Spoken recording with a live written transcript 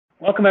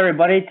Welcome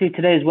everybody to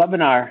today's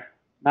webinar.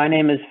 My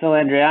name is Phil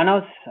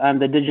Andrianos. I'm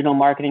the Digital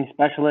Marketing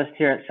Specialist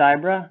here at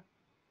Cybra.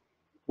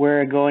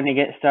 We're going to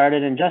get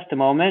started in just a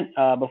moment.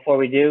 Before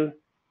we do,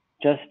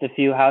 just a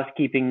few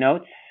housekeeping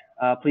notes.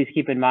 Please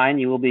keep in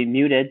mind you will be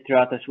muted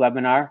throughout this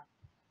webinar,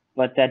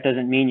 but that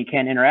doesn't mean you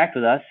can't interact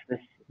with us.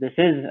 This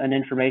is an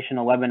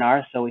informational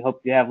webinar, so we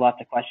hope you have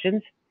lots of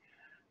questions.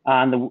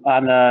 On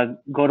the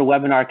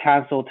GoToWebinar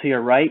console to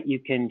your right, you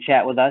can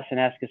chat with us and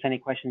ask us any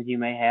questions you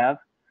may have.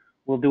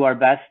 We'll do our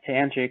best to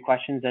answer your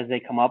questions as they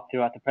come up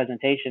throughout the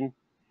presentation.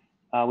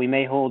 We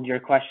may hold your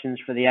questions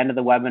for the end of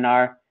the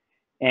webinar,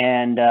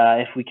 and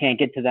if we can't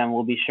get to them,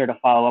 we'll be sure to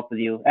follow up with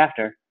you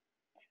after.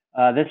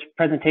 This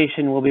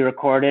presentation will be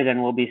recorded,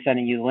 and we'll be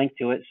sending you the link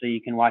to it so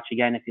you can watch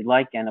again if you'd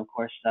like, and of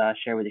course,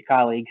 share with your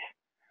colleagues.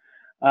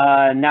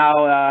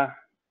 Now,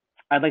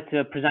 I'd like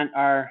to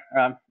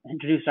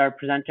introduce our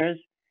presenters.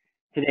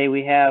 Today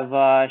we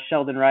have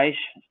Sheldon Reich,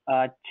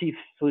 Chief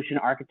Solution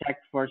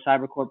Architect for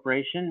Cybra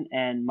Corporation,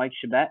 and Mike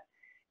Chabet,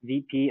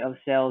 VP of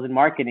Sales and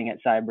Marketing at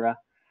Cybra.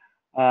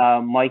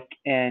 Mike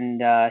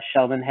and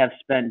Sheldon have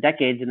spent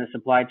decades in the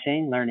supply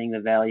chain learning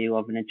the value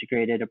of an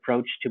integrated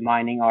approach to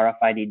mining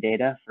RFID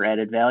data for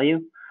added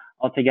value.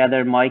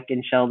 Altogether, Mike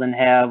and Sheldon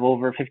have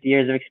over 50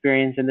 years of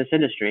experience in this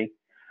industry.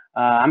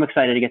 I'm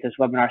excited to get this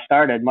webinar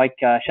started. Mike,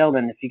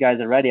 Sheldon, if you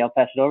guys are ready, I'll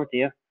pass it over to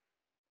you.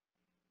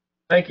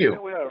 Thank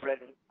you. We are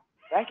ready.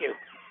 Thank you.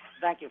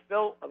 Thank you,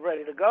 Phil. I'm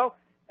ready to go.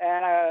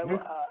 And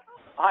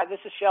hi, this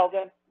is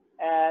Sheldon,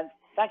 and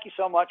thank you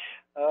so much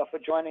for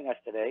joining us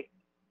today.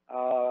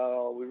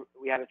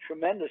 We had a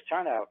tremendous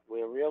turnout.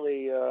 We're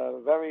really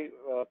very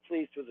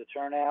pleased with the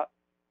turnout,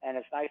 and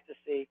it's nice to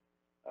see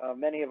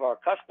many of our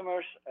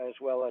customers as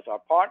well as our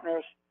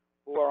partners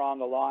who are on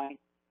the line.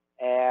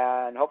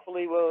 And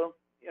hopefully we'll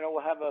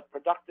have a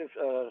productive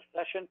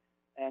session,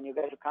 and you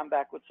guys will come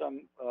back with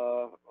some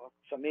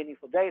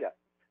meaningful data.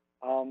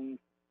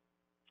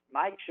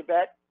 Mike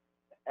Chabet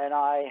and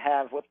I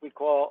have what we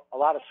call a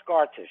lot of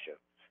scar tissue.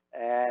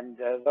 And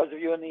those of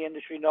you in the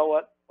industry know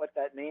what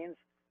that means.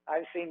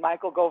 I've seen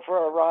Michael go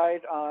for a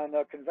ride on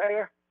a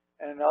conveyor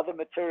and other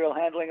material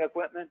handling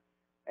equipment.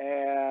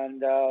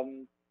 And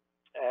I'm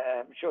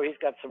sure he's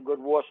got some good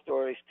war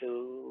stories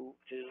to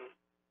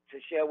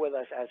share with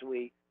us as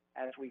we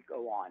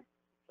go on.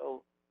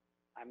 So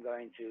I'm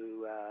going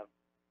to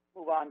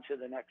move on to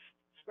the next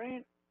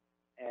screen.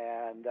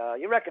 And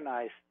you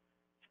recognize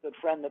good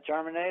friend, the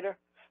Terminator.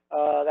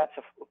 That's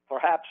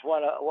perhaps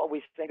what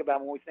we think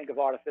about when we think of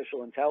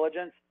artificial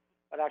intelligence,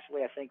 but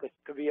actually I think it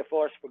could be a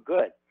force for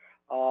good.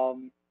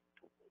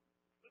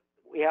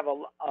 We have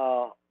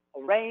a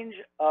range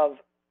of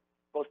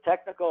both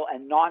technical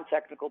and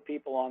non-technical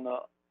people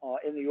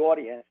in the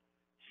audience,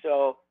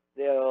 so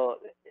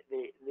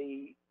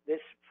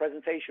this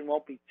presentation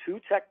won't be too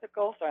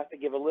technical, so I have to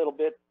give a little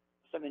bit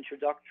some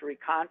introductory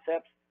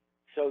concepts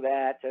so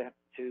that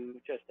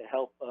just to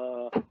help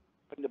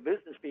bring the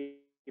business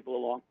people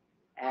along,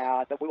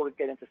 and then we will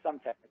get into some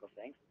technical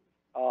things.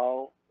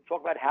 We'll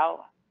talk about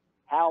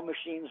how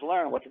machines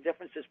learn, what the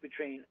differences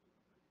between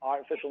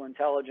artificial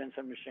intelligence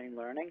and machine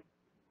learning.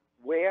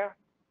 Where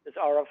does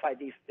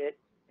RFID fit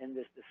in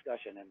this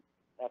discussion? And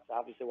that's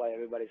obviously why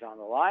everybody's on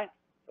the line,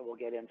 so we'll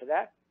get into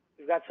that.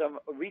 We've got some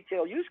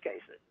retail use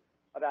cases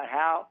about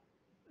how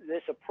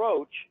this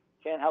approach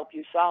can help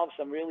you solve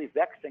some really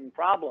vexing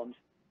problems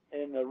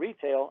in the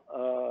retail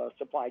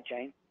supply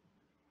chain,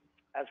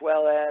 as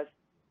well as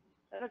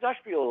an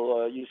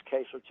industrial use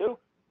case or two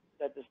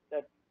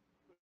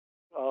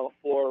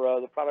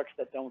for the products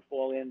that don't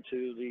fall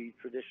into the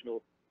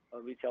traditional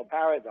retail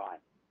paradigm.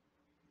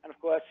 And of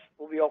course,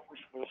 we'll be open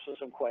for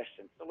some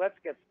questions. So let's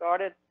get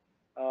started.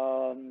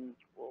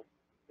 We'll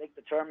make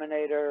the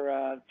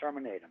Terminator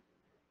terminate him.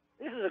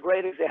 This is a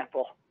great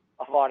example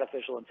of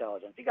artificial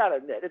intelligence. You got to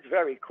admit, it's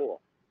very cool.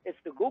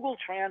 It's the Google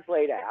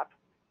Translate app,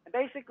 and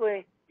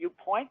basically you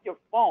point your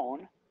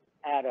phone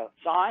at a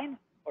sign,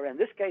 or in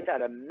this case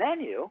at a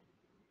menu,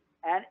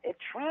 and it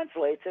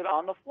translates it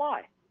on the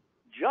fly,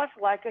 just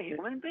like a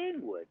human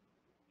being would,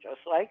 just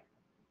like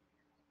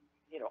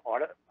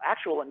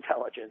actual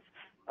intelligence.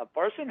 A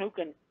person who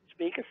can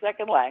speak a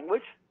second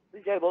language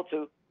is able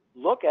to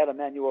look at a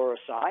menu or a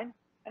sign,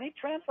 and he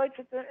translates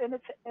it in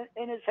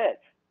his head.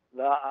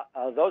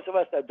 Those of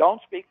us that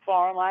don't speak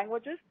foreign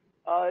languages,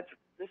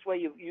 this way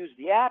you use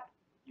the app,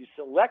 you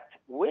select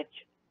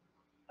which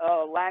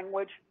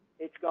language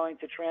it's going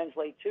to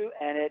translate to,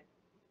 and it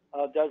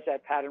does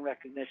that pattern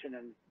recognition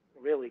and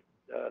really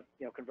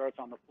converts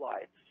on the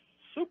fly. It's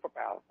super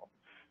powerful.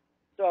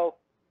 So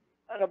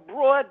in a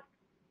broad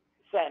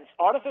sense,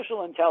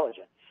 artificial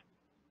intelligence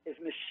is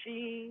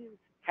machines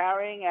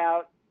carrying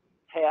out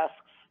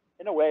tasks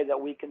in a way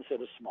that we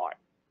consider smart.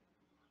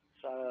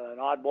 It's an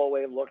oddball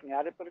way of looking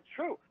at it, but it's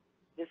true.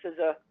 This is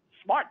a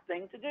smart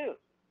thing to do,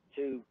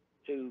 to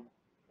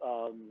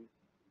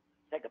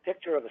take a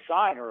picture of a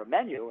sign or a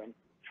menu and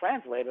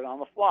translate it on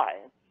the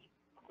fly.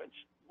 It's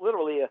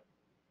literally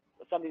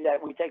something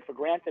that we take for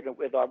granted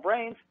with our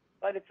brains,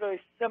 but it's very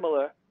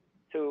similar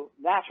to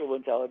natural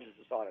intelligence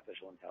as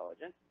artificial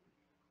intelligence.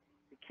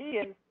 The key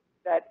in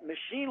that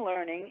machine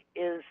learning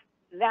is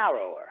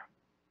narrower.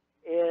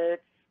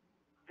 It's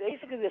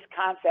basically this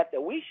concept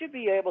that we should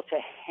be able to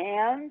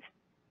hand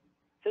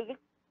to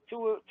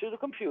the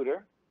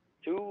computer,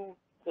 to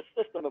the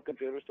system of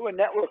computers, to a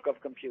network of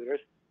computers,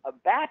 a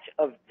batch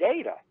of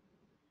data,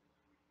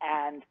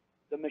 and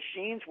the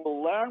machines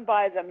will learn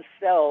by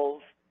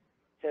themselves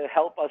to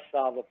help us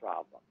solve a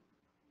problem.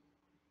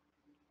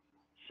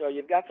 So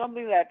you've got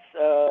something that's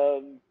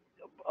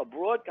a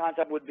broad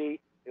concept would be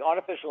the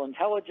artificial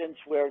intelligence,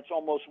 where it's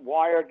almost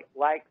wired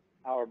like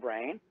our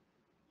brain,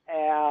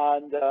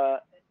 and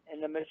in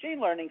the machine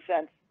learning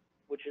sense,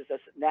 which is a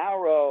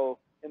narrower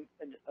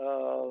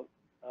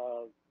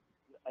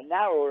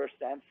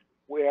sense,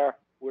 where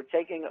we're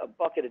taking a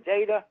bucket of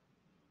data,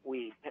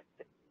 we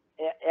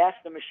ask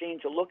the machine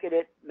to look at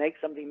it, make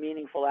something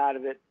meaningful out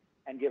of it,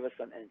 and give us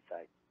some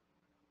insight.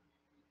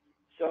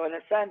 So in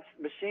a sense,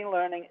 machine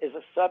learning is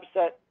a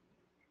subset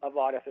of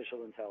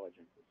artificial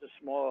intelligence. It's a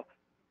small,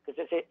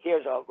 because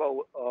here's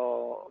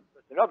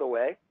another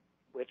way,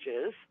 which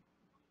is,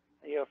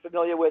 you're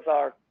familiar with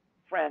our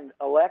friend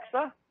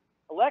Alexa.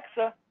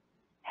 Alexa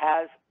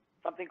has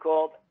something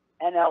called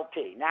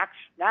NLP,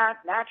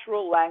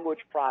 natural language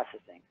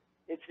processing.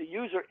 It's the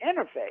user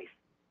interface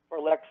for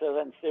Alexa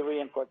and Siri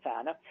and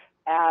Cortana.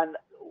 And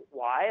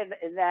why?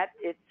 In that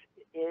it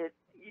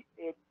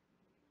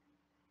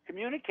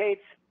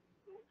communicates,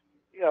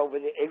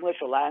 with the English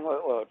or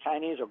language or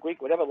Chinese or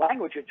Greek, whatever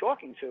language you're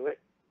talking to it,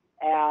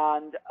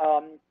 and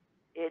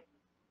it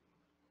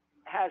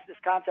has this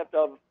concept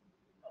of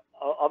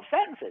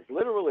sentences,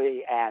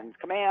 literally, and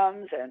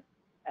commands,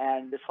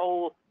 and this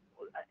whole,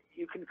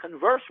 you can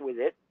converse with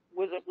it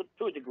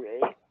to a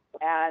degree,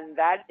 and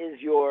that is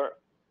your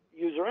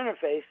user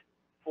interface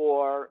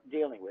for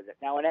dealing with it.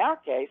 Now, in our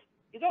case,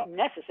 you don't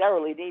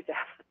necessarily need to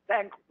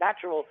have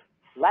natural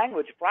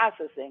language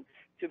processing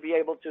to be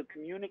able to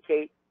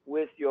communicate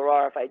with your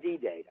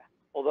RFID data.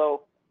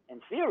 Although,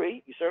 in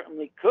theory, you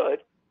certainly could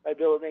by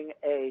building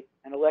an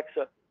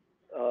Alexa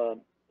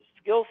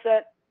skill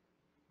set,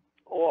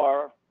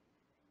 or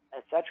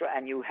etc.,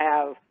 and you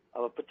have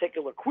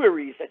particular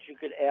queries that you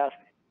could ask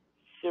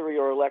Siri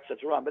or Alexa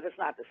to run, but it's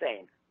not the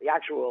same. The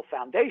actual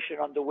foundation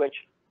under which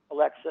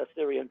Alexa,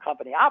 Siri, and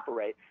company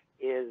operate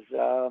is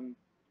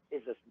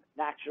this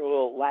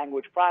natural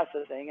language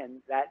processing,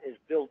 and that is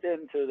built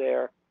into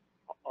their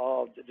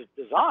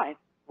design,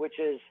 which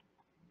is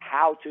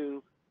how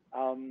to,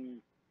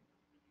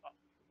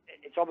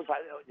 it's almost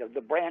like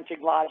the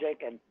branching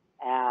logic, and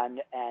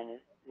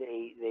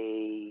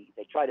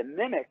they try to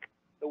mimic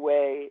the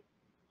way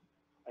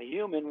a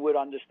human would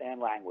understand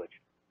language.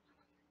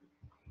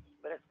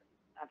 But it's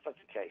not such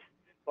the case.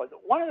 But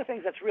one of the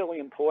things that's really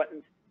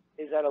important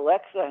is that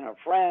Alexa and her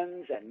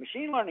friends and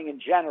machine learning in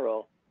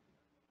general,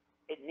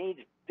 it needs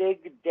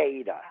big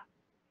data.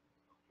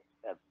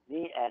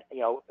 In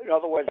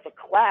other words, the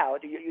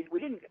cloud, we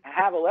didn't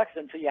have Alexa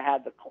until you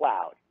had the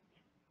cloud.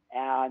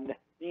 And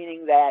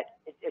meaning that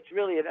it's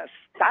really an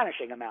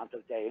astonishing amount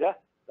of data.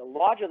 The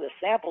larger the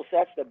sample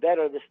sets, the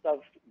better the stuff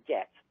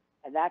gets.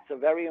 And that's a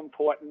very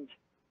important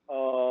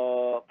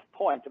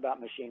point about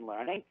machine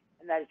learning.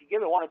 And that if you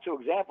give it one or two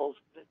examples,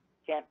 it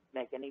can't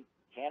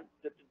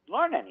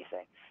learn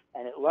anything.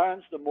 And it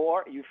learns the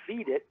more you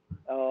feed it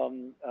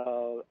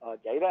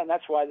data, and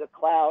that's why the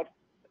cloud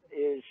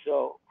is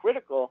so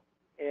critical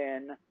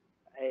in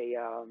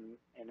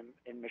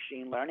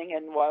machine learning.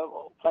 And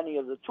while plenty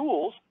of the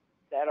tools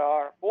that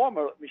are for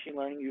machine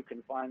learning, you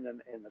can find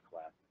them in the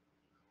cloud.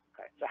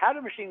 Okay, so how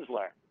do machines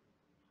learn?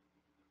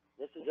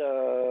 This is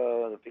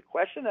a big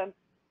question, and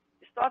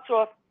it starts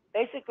off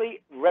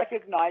basically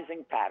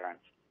recognizing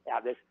patterns. Now,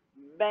 there's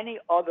many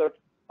other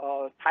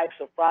types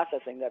of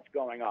processing that's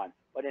going on,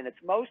 but in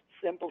its most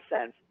simple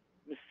sense,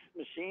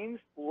 machines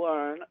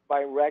learn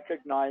by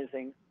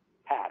recognizing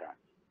patterns.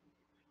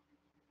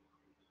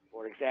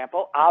 For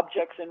example,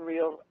 objects in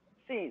real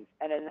scenes.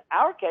 And in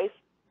our case,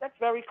 that's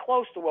very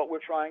close to what we're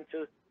trying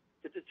to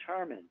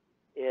determine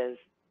is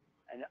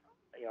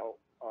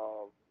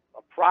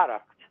a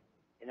product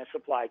in a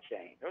supply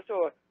chain.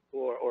 Or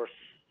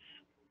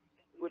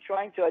we're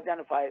trying to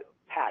identify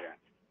patterns.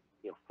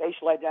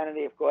 Facial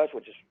identity, of course,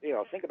 which is,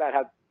 think about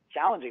how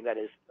challenging that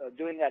is,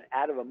 doing that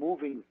out of a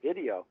moving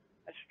video.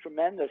 That's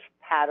tremendous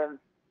pattern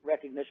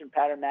recognition,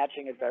 pattern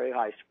matching at very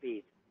high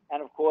speed.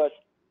 And of course,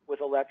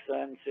 with Alexa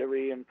and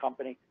Siri and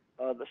company,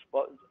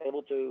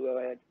 able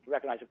to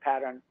recognize a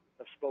pattern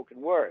of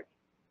spoken words.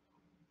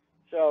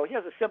 So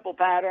here's a simple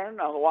pattern.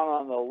 On the one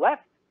on the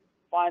left,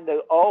 find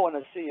the O in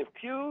a sea of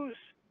Qs,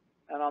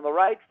 and on the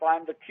right,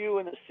 find the Q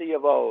in a sea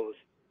of Os.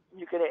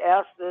 You could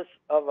ask this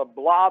of a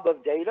blob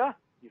of data.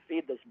 You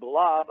feed this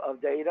blob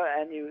of data,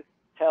 and you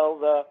tell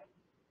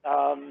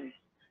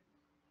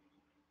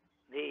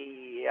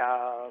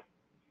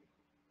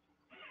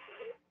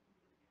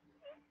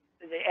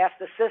they ask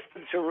the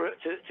system to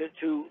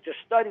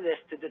study this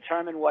to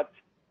determine what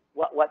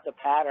the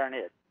pattern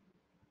is.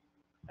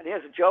 And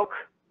here's a joke,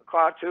 a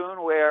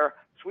cartoon where,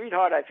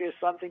 sweetheart, I fear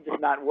something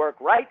did not work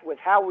right with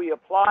how we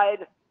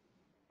applied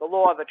the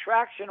law of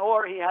attraction,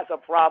 or he has a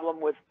problem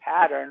with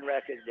pattern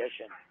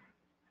recognition,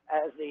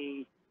 as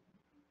the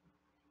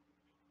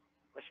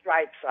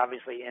stripes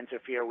obviously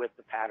interfere with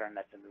the pattern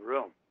that's in the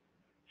room.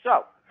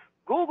 So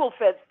Google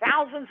fed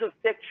thousands of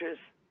pictures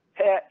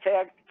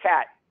tagged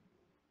cat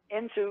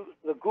into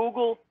the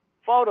Google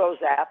Photos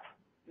app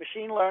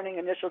machine learning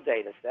initial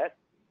data set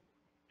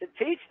to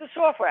teach the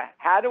software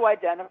how to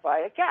identify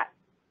a cat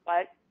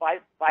by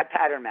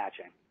pattern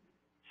matching.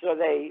 So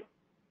they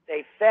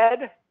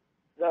fed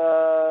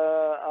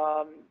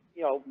the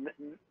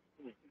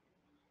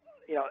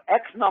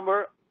X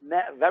number,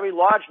 very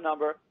large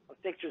number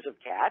of pictures of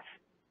cats,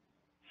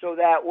 so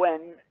that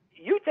when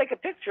you take a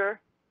picture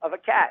of a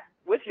cat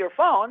with your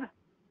phone,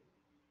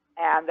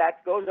 and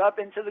that goes up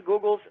into the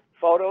Google's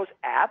Photos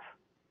app,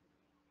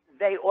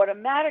 they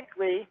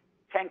automatically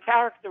can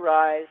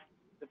characterize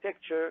the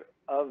picture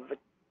of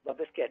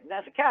this kitten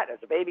as a cat, as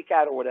a baby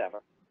cat or whatever.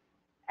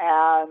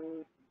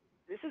 And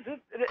this is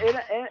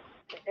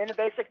in a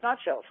basic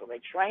nutshell. So they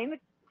train the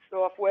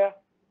software,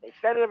 they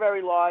fed it a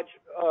very large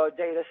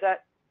data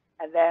set,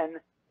 and then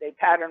they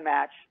pattern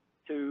match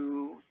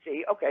to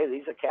see, okay,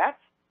 these are cats,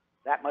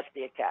 that must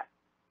be a cat.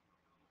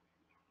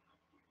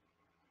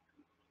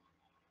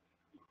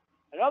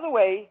 Another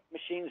way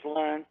machines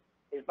learn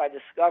is by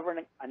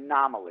discovering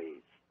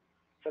anomalies.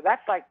 So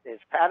that's like this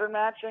pattern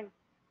matching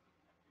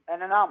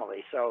and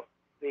anomaly. So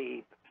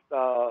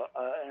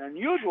an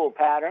unusual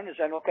pattern is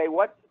then, okay,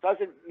 what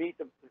doesn't meet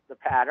the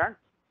pattern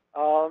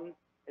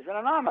is an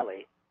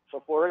anomaly.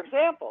 So for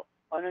example,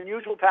 an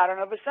unusual pattern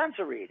of a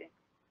sensor reading.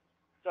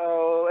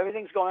 So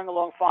everything's going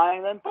along fine,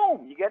 and then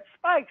boom, you get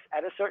spikes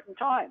at a certain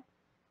time.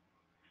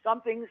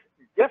 Something's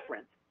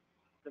different.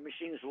 The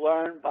machines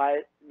learn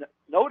by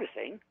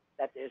noticing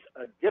that there's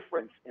a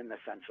difference in the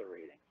sensor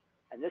reading.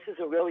 And this is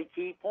a really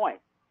key point.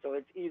 So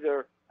it's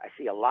either I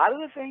see a lot of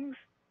the things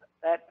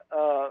that,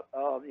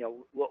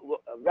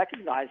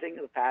 recognizing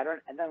the pattern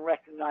and then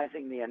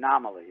recognizing the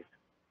anomalies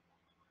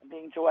and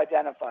being to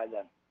identify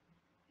them.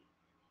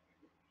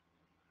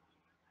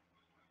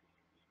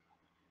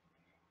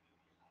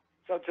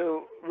 So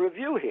to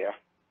review here,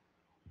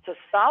 to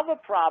solve a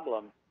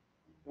problem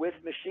with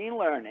machine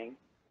learning,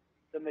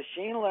 the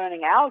machine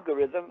learning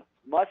algorithm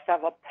must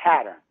have a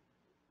pattern.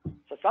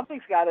 So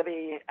something's got to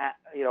be,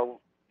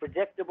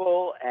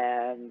 predictable,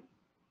 and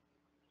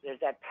there's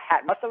that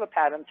must have a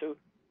pattern to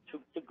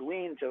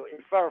glean, to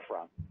infer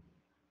from.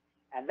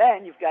 And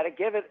then you've got to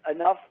give it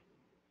enough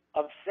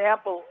of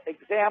sample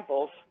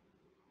examples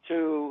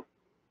to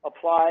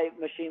apply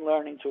machine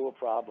learning to a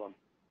problem.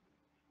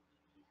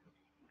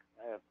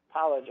 I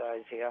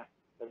apologize here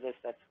for this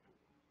that's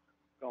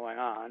going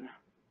on.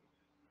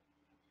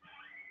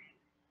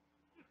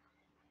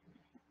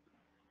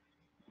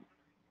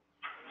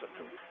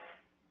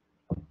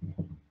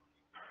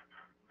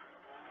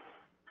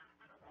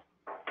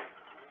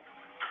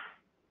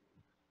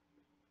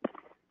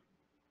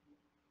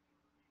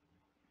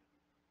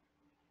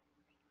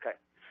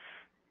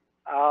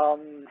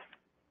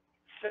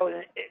 So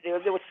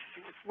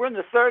we're in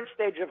the third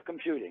stage of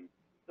computing.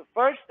 The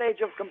first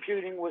stage of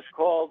computing was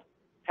called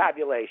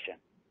tabulation.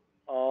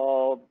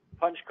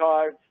 Punch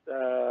cards,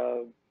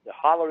 the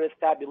Hollerith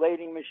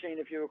tabulating machine,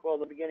 if you recall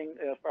the beginning,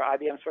 for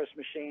IBM's first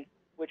machine,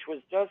 which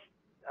was just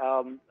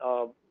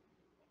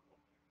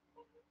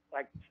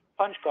like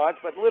punch cards,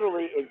 but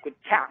literally it could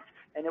count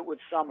and it would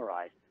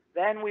summarize.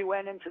 Then we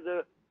went into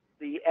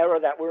the era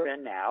that we're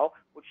in now,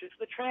 which is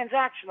the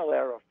transactional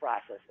era of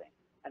processing.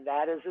 And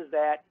that is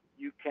that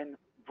you can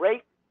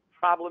break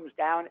problems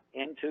down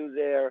into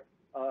their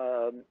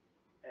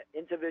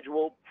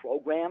individual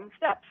program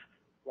steps,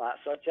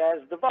 such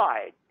as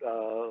divide,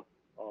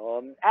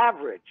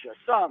 average,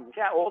 sum,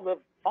 all the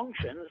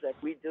functions that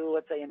we do,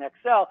 let's say, in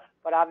Excel,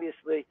 but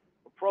obviously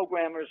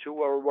programmers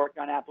who are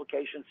working on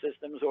application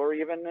systems, or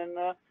even in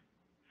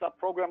some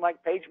program like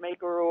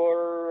PageMaker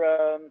or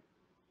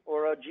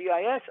a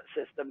GIS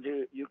system,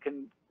 you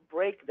can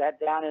break that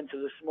down into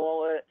the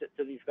smaller,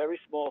 to these very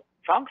small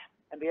chunks,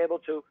 and be able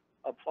to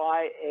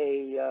apply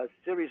a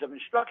series of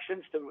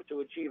instructions to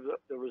achieve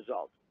the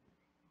result.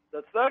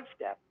 The third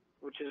step,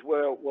 which is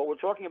where what we're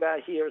talking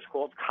about here, is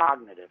called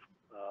cognitive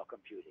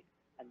computing.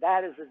 And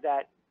that is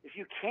that if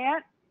you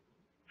can't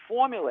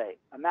formulate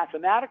a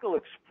mathematical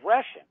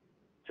expression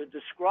to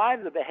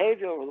describe the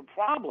behavior of the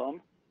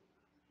problem,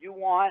 you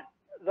want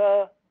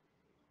the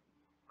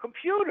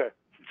computer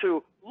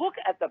to look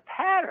at the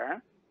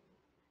pattern,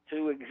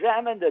 to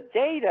examine the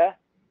data,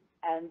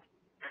 and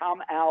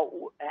come out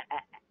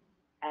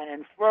and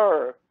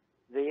infer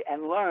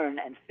and learn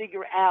and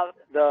figure out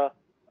the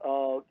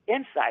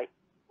insight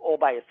all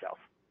by itself.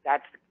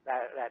 That's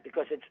that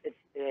because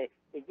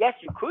yes,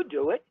 you could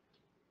do it,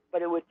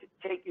 but it would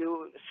take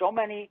you so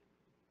many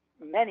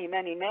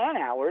man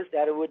hours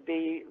that it would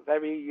be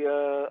very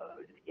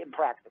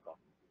impractical.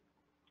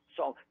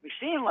 So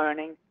machine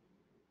learning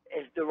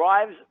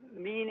derives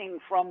meaning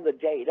from the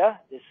data.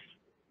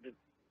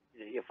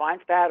 It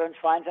finds patterns,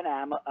 finds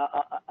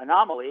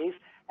anomalies,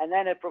 and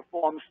then it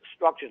performs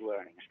structured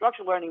learning.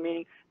 Structured learning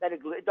meaning that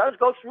it does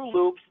go through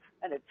loops,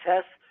 and it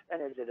tests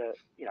And is it a,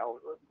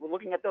 we're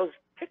looking at those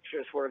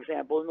pictures, for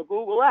example, in the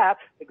Google app.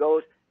 It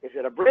goes, is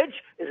it a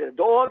bridge? Is it a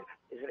dog?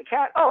 Is it a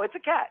cat? Oh, it's a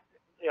cat.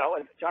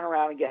 And turn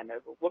around again.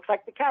 It looks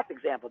like the cat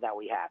example that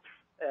we have.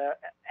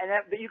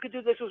 But you could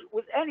do this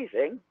with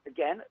anything.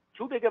 Again,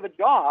 too big of a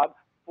job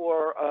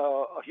for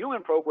a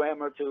human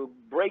programmer to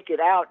break it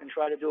out and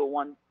try to do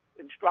one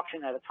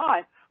instruction at a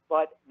time.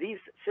 But these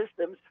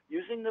systems,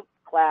 using the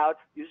cloud,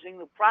 using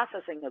the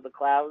processing of the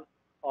cloud,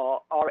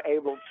 are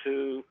able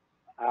to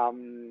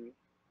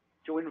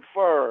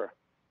infer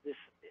this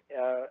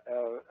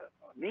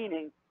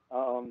meaning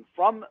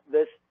from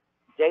this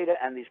data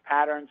and these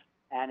patterns,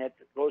 and it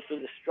goes through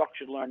the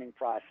structured learning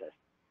process.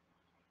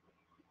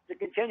 To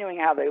continuing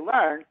how they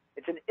learn,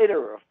 it's an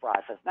iterative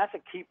process. And that's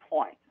a key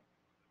point.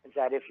 Is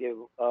that if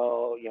you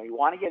you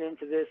want to get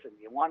into this and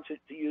you want to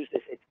use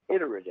this, it's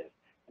iterative,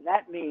 and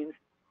that means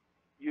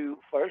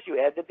first you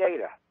add the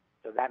data.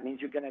 So that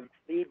means you're going to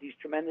feed these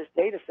tremendous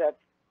data sets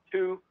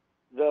to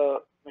the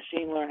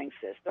machine learning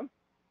system.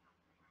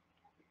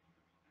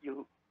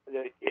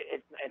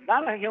 It's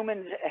not a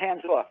human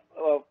hands off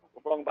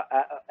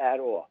at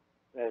all.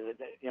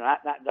 I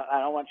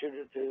don't want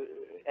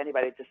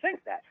anybody to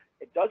think that.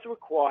 It does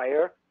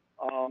require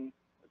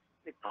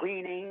the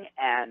cleaning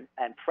and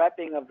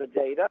prepping of the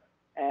data,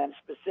 and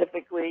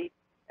specifically,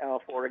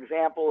 for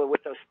example,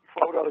 with those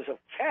photos of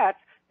cats,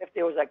 if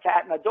there was a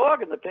cat and a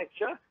dog in the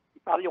picture,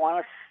 you probably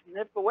want to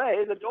snip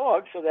away the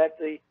dog so that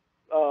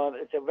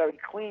it's a very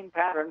clean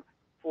pattern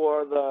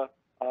for the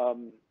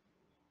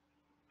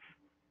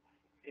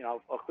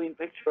a clean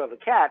picture of a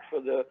cat for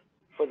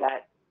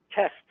that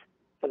test,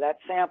 for that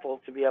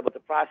sample to be able to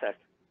process.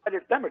 But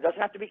remember, it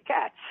doesn't have to be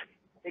cats.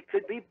 It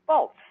could be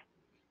bolts.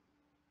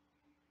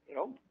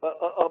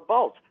 A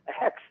bolt, a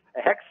hex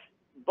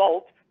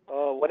bolt,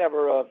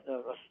 whatever,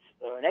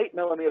 an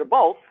 8mm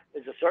bolt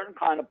is a certain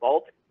kind of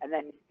bolt, and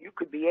then you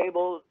could be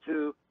able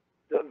to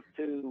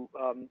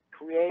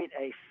create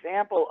a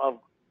sample of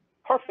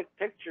perfect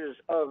pictures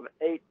of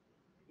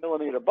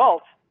 8mm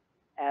bolts,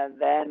 and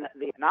then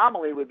the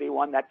anomaly would be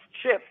one that's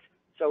chipped.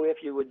 So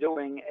if you were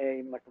doing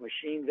a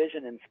machine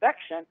vision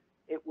inspection,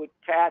 it would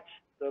catch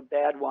the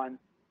bad one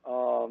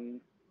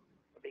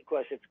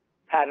because it's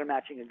pattern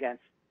matching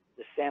against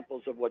the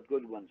samples of what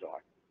good ones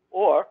are.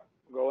 Or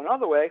go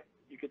another way,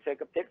 you could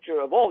take a picture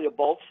of all your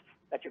bolts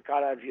that you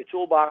cut out of your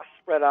toolbox,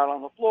 spread out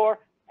on the floor,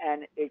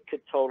 and it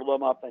could total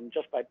them up. And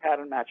just by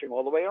pattern matching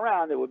all the way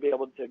around, it would be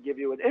able to give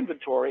you an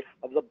inventory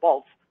of the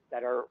bolts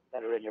that are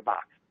in your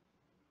box.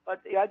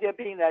 But the idea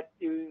being that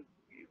the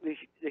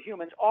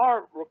humans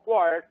are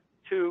required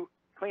to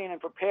clean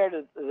and prepare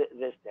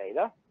this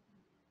data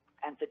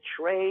and to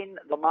train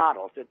the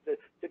model, to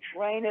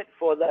train it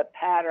for the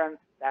pattern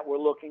that we're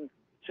looking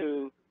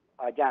to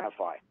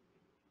identify.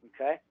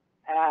 Okay,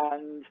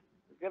 and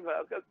give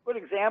a good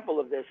example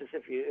of this is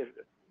if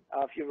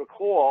you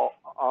recall,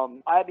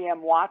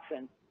 IBM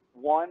Watson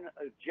won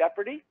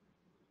Jeopardy,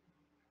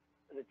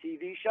 the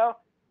TV show,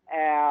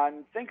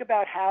 and think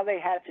about how they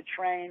had to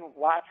train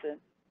Watson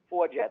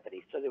for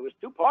Jeopardy. So there was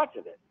two parts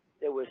of it.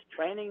 There was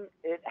training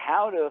it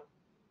how to,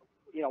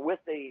 with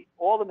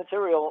all the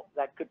material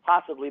that could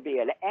possibly be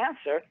an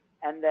answer,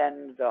 and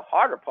then the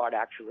harder part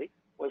actually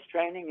was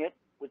training it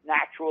with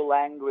natural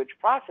language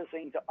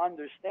processing to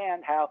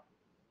understand how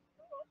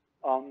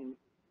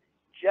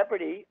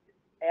Jeopardy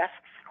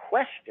asks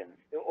questions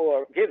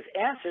or gives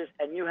answers,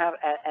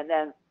 and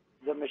then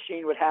the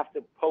machine would have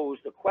to pose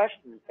the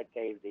questions that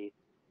gave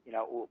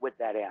with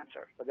that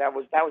answer. So that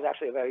was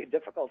actually very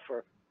difficult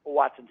for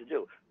Watson to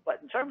do. But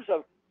in terms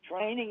of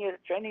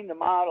training the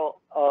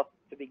model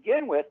to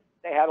begin with,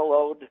 they had to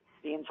load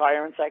the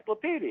entire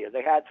encyclopedia.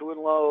 They had to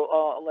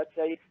load, let's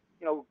say,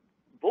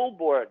 bull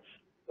boards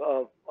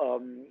of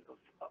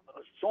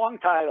song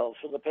titles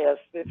for the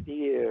past 50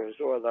 years,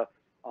 or the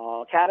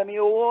Academy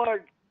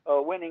Award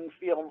winning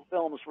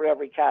films for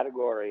every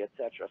category,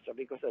 etc. So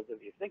because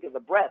if you think of the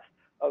breadth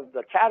of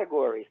the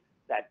categories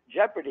that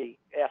Jeopardy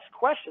asked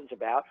questions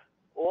about,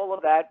 all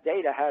of that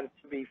data had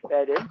to be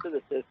fed into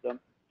the system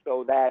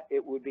so that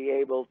it would be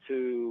able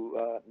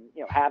to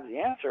have the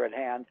answer at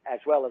hand as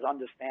well as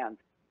understand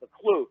the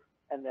clue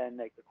and then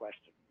make the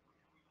question.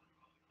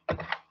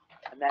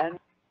 And then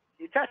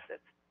you test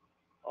it.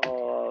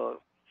 So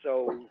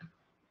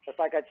just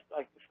like I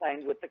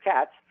explained with the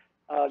cats,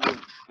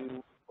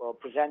 you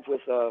present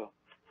with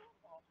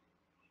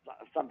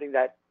something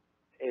that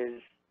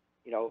is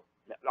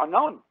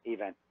unknown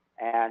even,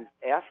 and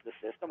ask the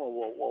system,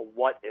 well,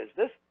 what is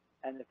this?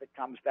 And if it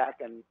comes back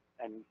and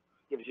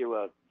gives you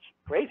a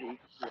crazy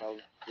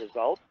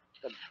result,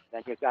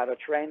 then you've got to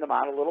train the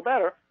model a little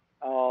better.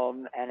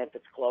 And if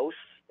it's close,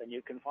 then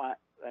you can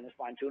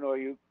fine tune, or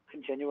you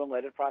continue and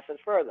let it process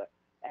further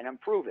and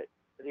improve it.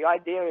 So the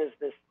idea is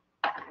this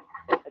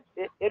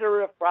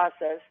iterative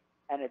process,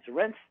 and it's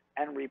rinse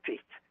and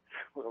repeat.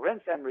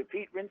 Rinse and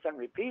repeat,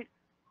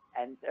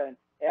 and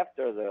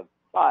after the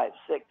 5,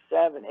 6,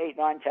 7, 8,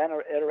 9, 10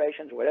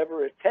 iterations,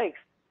 whatever it takes,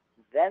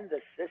 then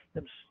the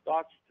system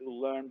starts to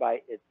learn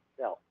by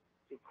itself,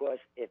 because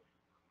it's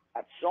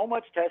got so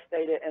much test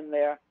data in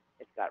there.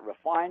 It's got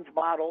refined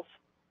models,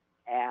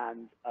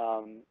 and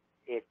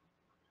it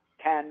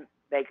can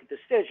make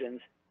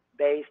decisions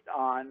based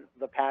on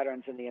the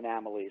patterns and the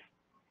anomalies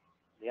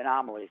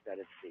that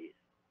it sees.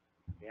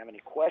 If you have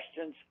any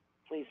questions,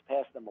 please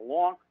pass them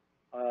along.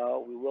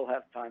 We will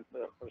have time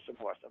for some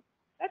more. So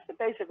that's the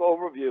basic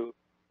overview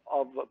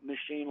of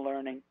machine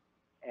learning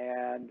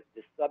and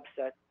the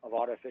subset of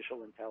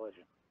artificial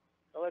intelligence.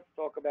 So let's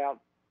talk about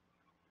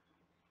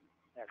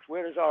next.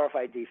 Where does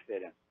RFID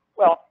fit in?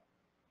 Well,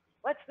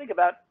 let's think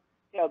about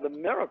the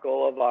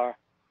miracle of our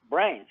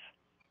brains.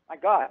 My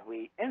God,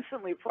 we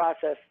instantly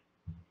process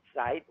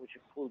sight, which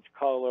includes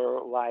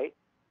color, light,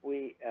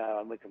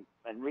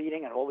 and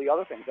reading, and all the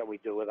other things that we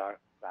do with our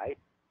sight.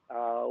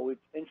 We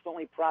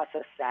instantly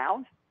process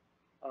sound,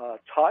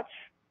 touch,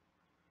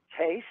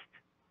 taste,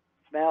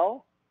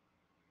 smell.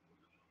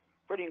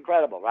 Pretty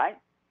incredible, right?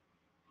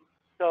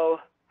 So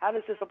how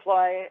does this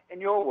apply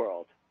in your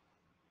world?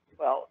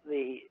 Well,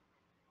 the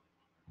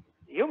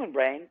human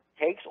brain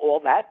takes all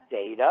that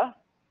data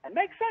and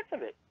makes sense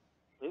of it.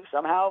 We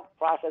somehow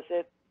process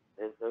it.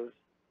 There's those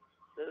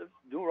the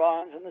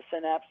neurons and the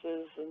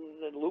synapses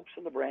and the loops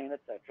in the brain,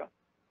 etc.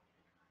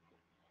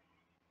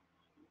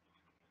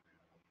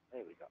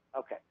 There we go.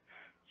 Okay.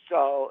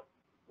 So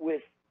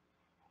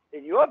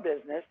in your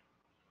business,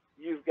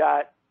 you've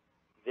got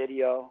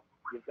video,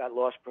 you've got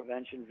loss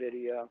prevention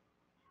video,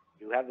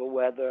 you have the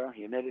weather,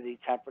 humidity,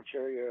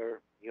 temperature,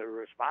 you're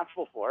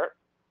responsible for it,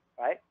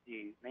 right?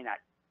 You may not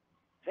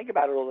think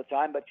about it all the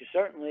time, but you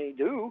certainly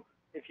do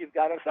if you've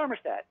got a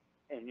thermostat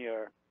in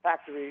your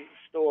factory,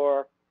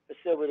 store,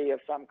 facility of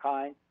some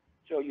kind.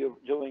 So you're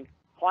doing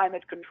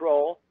climate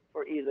control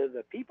for either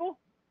the people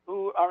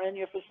who are in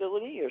your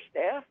facility, your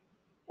staff,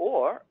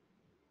 or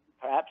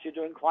perhaps you're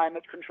doing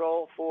climate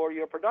control for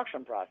your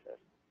production process.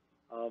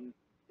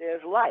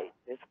 There's light,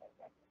 there's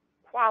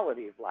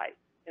quality of light.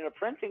 In a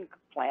printing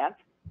plant,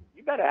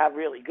 you better have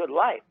really good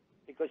light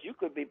because you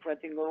could be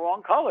printing the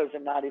wrong colors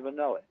and not even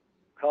know it.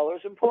 Color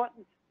is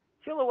important.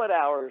 Kilowatt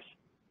hours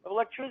of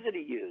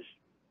electricity used.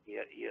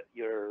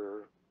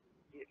 You're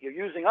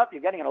using up,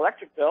 you're getting an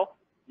electric bill,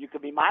 you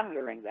could be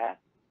monitoring that.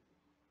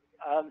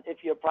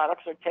 If your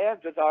products are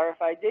tagged with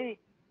RFID,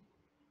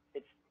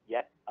 it's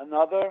yet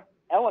another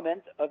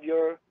element of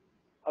your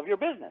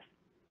business.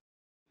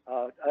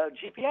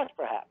 GPS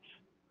perhaps,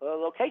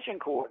 location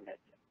coordinates,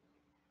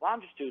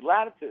 longitude,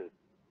 latitude.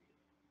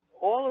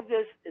 All of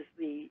this is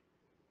the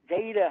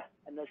data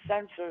and the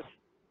sensors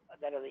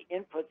that are the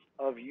inputs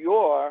of the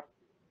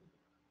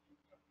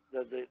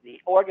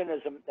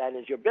organism that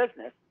is your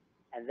business.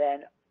 And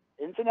then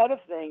Internet of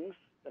Things,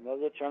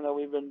 another term that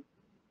we've been,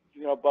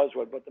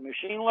 buzzword, but the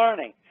machine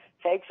learning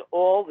takes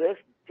all this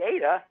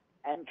data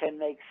and can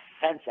make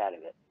sense out of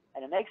it.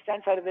 And it makes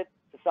sense out of it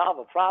to solve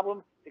a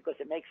problem because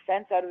it makes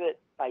sense out of it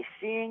by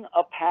seeing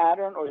a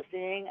pattern or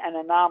seeing an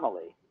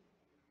anomaly.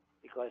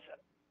 Because,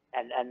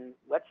 and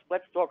let's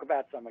talk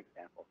about some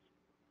examples.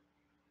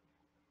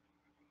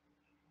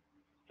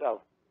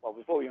 So, well,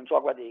 before we even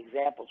talk about the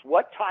examples,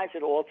 what ties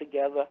it all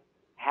together?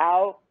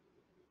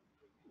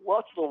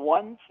 What's the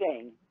one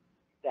thing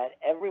that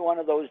every one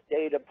of those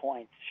data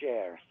points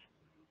shares?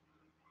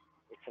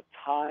 It's a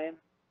time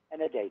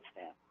and a date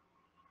stamp.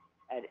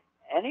 At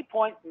any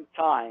point in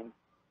time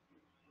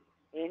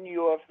in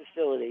your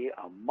facility,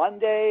 on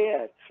Monday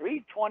at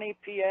 3:20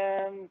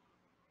 p.m.,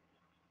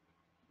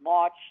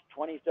 March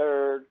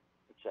 23rd,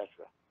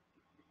 etc.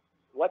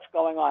 What's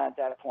going on at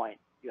that point?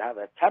 You have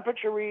a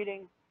temperature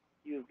reading,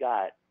 you've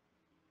got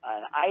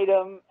an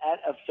item at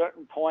a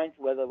certain point,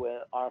 whether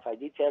with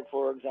RFID tag,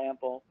 for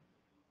example,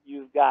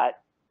 you've got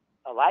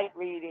a light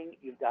reading,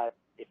 you've got,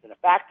 if in a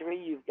factory,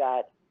 you've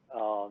got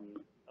an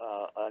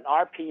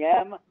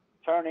RPM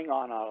turning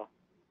on a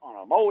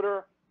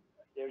motor.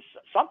 There's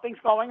something's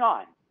going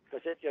on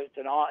because it's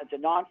a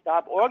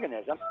non-stop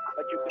organism,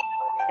 but you can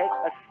take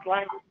a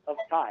slice of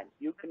time.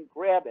 You can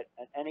grab it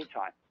at any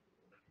time.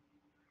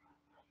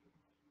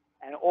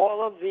 And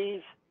all of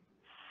these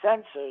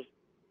sensors,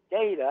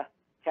 data,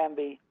 can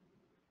be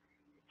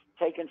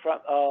taken from,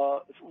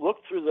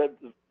 looked through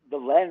the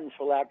lens,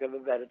 for lack of a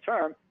better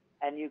term,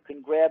 and you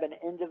can grab an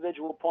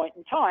individual point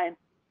in time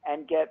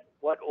and get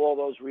what all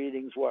those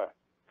readings were.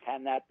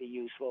 Can that be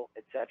useful,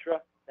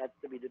 etc.? That's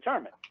to be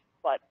determined.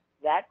 But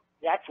that's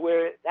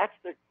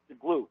the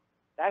glue.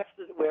 That's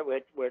where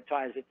it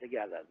ties it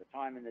together, the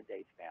time and the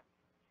date stamp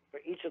for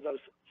each of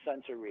those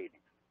sensor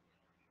readings.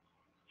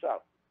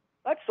 So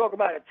let's talk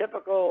about a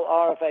typical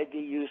RFID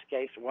use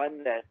case,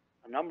 one that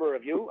a number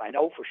of you, I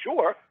know for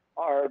sure,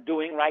 are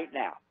doing right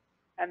now.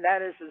 And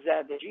that is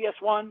that the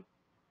GS1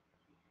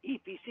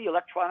 EPC,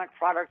 Electronic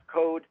Product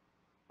Code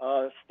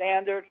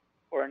standard,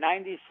 for a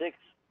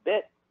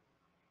 96-bit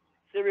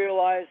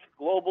serialized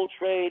global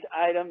trade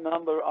item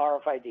number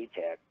RFID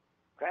tag.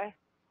 Okay?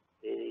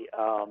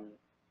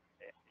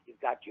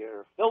 You've got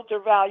your filter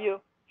value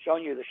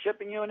showing you the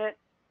shipping unit.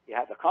 You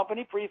have the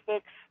company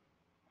prefix,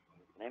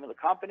 the name of the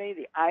company,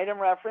 the item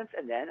reference,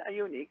 and then a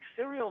unique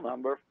serial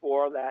number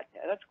for that.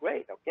 Yeah, that's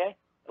great, okay?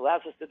 It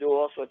allows us to do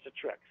all sorts of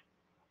tricks.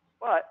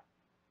 But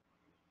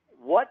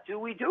what do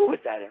we do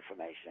with that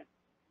information?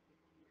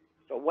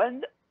 So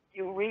when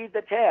you read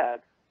the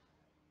tag,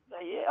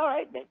 yeah, all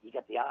right, you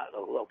get the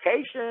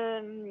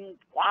location,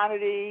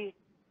 quantity,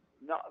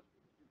 no,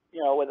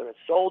 you know, whether it's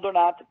sold or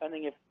not,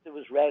 depending if it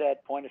was read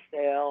at point of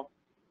sale.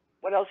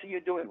 What else are you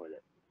doing with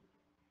it?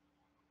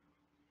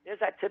 There's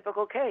that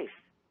typical case.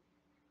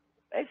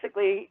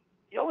 Basically,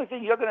 the only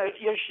thing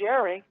you're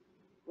sharing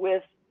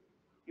with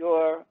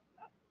your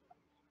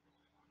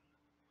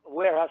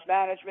warehouse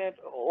management,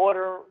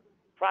 order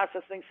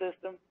processing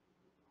system,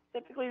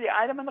 typically the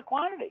item and the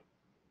quantity.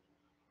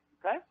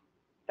 Okay,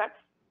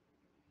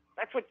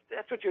 that's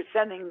what you're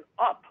sending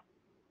up.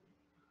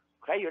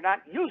 Okay, you're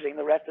not using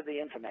the rest of the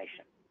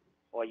information,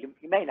 or you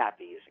may not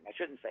be using. I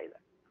shouldn't say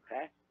that.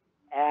 Okay,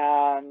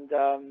 and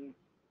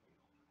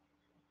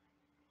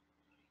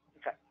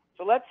okay,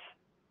 so let's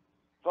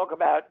talk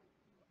about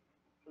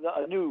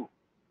a new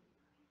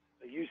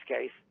use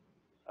case.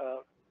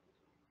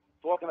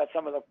 Talking about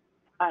some of the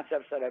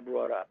concepts that I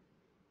brought up.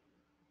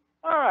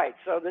 All right,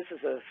 so this is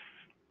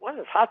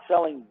hot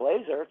selling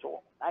blazer. It's a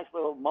nice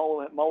little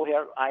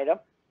mohair item,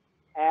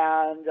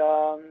 and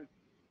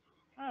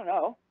I don't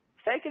know,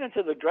 it's taken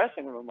into the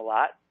dressing room a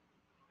lot.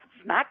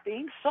 It's not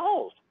being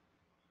sold,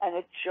 and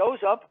it shows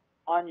up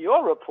on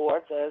your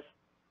reports as,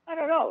 I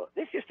don't know,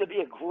 this used to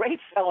be a great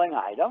selling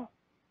item,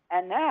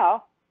 and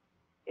now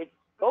it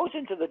goes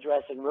into the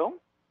dressing room,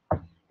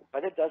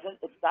 but it's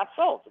not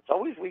sold. It's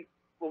always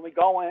when we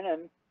go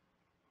in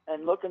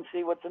and look and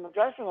see what's in the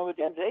dressing room at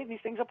the end of the day, these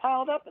things are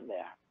piled up in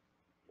there.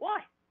 Why?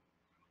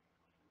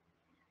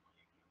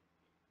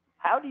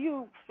 How do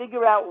you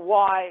figure out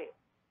why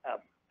a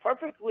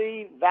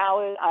perfectly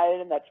valid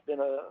item that's been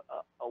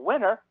a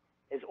winner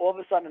is all of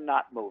a sudden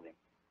not moving?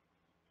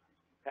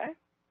 Okay?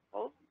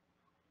 Well,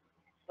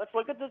 let's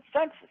look at the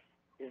census.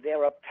 Is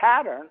there a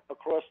pattern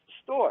across the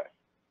stores?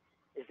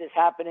 Is this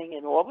happening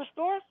in all the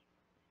stores?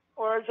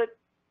 Or is it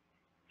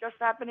just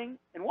happening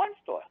in one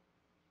store?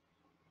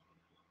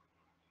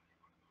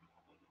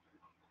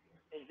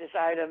 Is this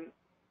item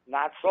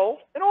not sold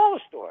in all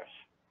the stores?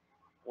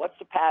 What's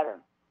the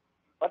pattern?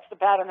 What's the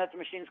pattern that the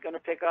machine's going to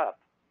pick up?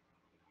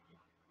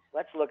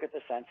 Let's look at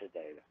the census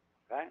data.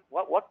 Okay,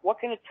 what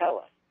can it tell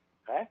us?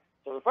 Okay,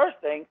 so the first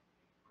thing,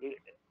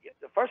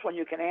 the first one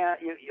your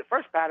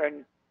first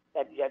pattern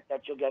that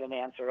you'll get an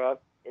answer of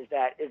is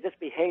this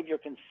behavior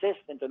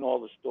consistent in all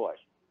the stores?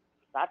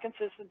 It's not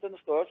consistent in the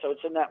store, so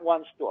it's in that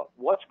one store.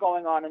 What's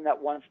going on in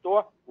that one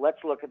store? Let's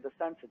look at the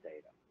census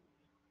data.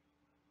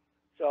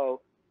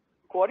 So,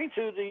 according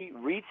to the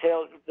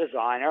retail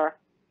designer,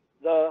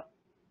 the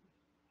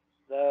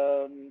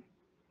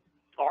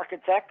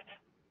architect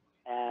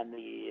and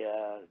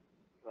the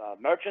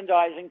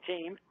merchandising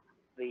team,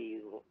 the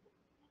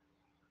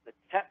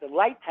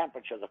light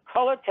temperature, the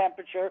color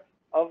temperature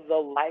of the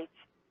lights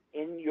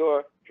in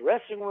your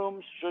dressing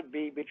rooms should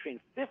be between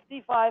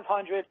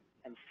 5,500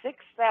 and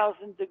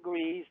 6,000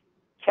 degrees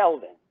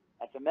Kelvin.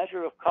 That's a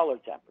measure of color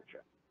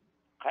temperature.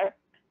 Okay,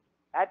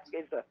 that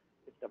is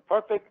it's the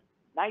perfect,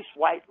 nice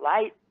white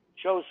light.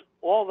 Shows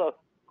all the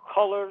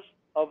colors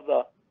of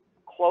the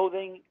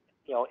clothing,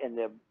 you know, in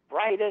the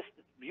brightest.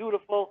 It's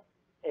beautiful.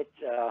 It's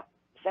the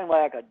same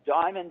way like a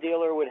diamond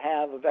dealer would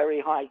have a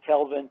very high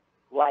Kelvin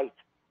light,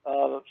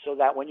 so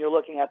that when you're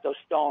looking at those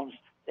stones,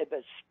 they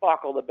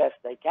sparkle the best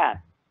they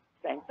can.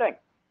 Same thing.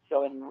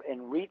 So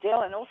in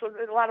retail and also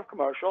in a lot of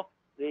commercial,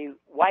 the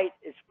white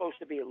is supposed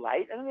to be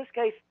light, and in this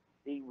case,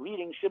 the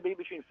reading should be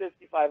between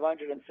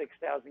 5,500 and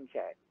 6,000 K.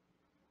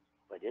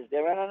 But is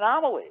there an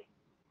anomaly?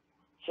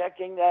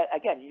 Checking that,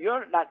 again,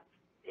 you're not,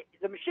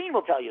 the machine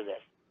will tell you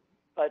this,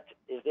 but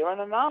is there an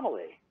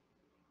anomaly?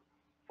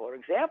 For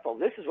example,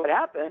 this is what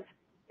happens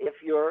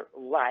if your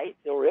light,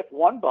 or if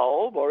one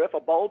bulb, or if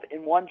a bulb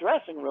in one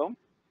dressing room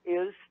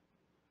is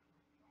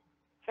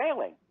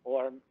failing,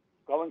 or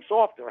going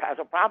soft, or has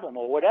a problem,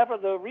 or whatever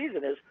the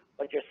reason is,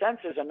 but your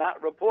sensors are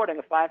not reporting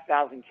a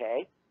 5,000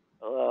 K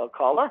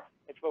color,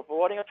 it's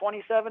reporting a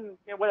 27,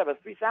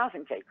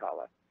 3,000 K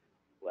color.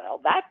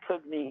 Well, that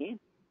could mean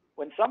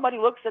when somebody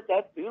looks at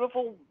that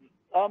beautiful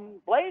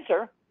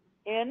blazer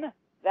in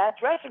that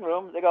dressing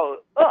room, they go,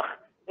 ugh,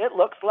 it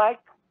looks like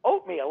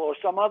oatmeal or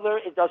some other,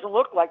 it doesn't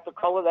look like the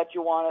color that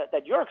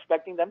you're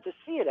expecting them to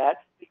see it at,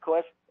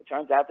 because it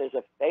turns out there's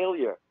a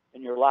failure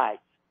in your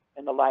lights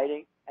and the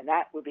lighting, and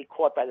that would be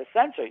caught by the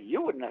sensor.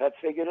 You wouldn't have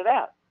figured it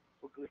out.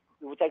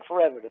 It would take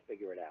forever to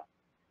figure it out.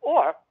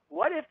 Or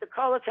what if the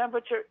color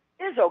temperature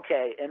is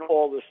okay in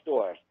all the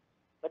stores,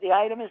 but the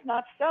item is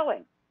not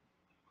selling?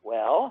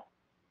 Well,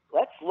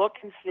 let's look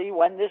and see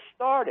when this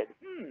started.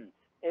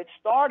 It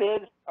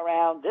started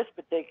around this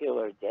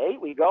particular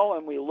date. We go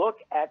and we look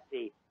at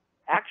the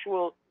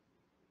actual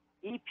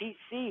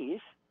EPCs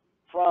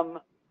from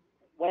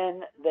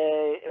when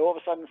they all of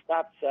a sudden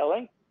stopped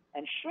selling,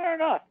 and sure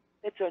enough,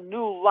 it's a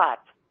new lot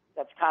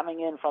that's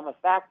coming in from a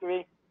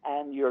factory,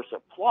 and your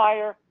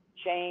supplier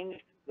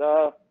changed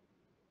the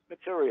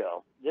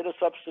material, did a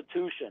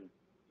substitution.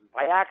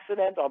 By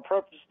accident, on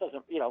purpose,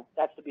 doesn't,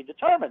 that's to be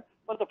determined.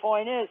 But the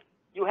point is,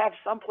 you have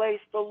some place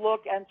to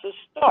look and to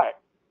start.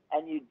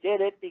 and you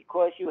did it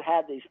because you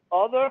had these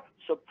other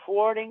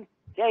supporting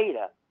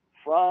data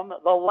from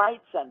the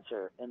light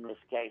sensor in this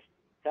case,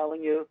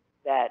 telling you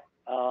that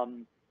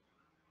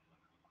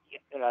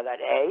that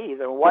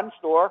either in one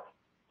store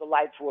the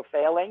lights were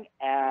failing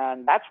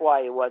and that's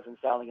why it wasn't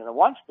selling in the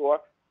one store,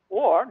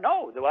 or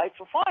no, the lights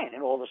were fine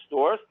in all the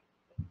stores.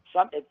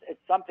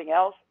 It's something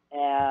else,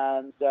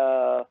 and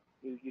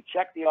you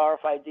check the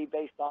RFID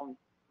based on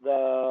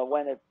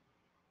when it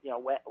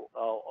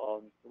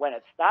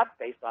stopped,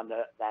 based on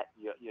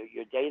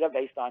your data,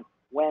 based on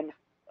when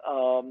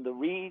the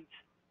reads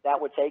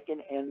that were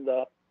taken in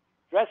the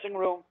dressing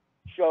room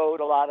showed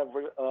a lot of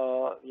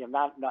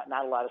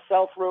not a lot of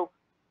sell-through,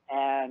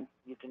 and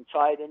you can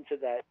tie it into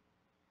that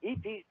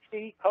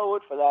EPC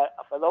code for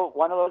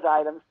one of those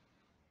items,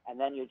 and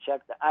then you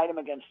check the item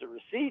against the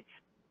receipts,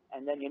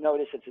 and then you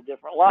notice it's a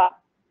different lot,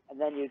 and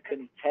then you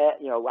can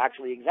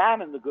actually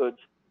examine the goods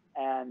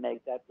and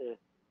make that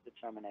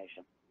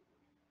determination.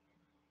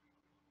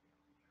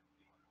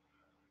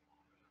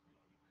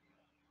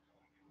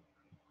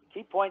 The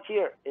key point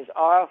here is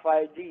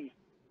RFID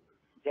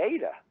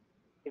data.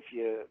 If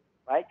you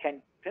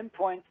can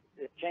pinpoint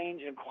the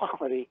change in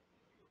quality,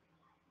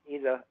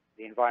 either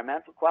the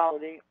environmental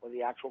quality or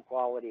the actual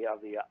quality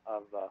of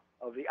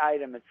the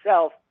item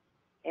itself,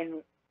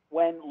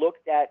 when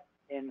looked at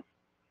in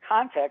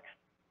context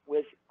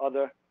with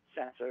other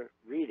sensor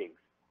readings.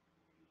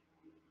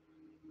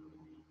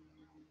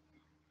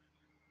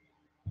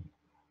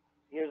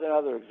 Here's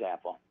another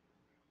example.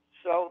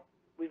 So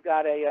we've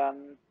got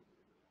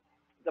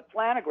the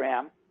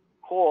planogram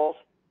calls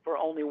for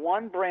only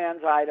one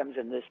brand's items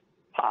in this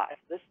pie.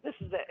 This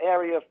is the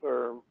area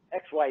for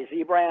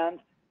XYZ brand,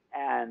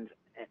 and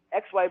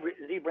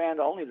XYZ brand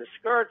only the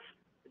skirts,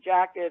 the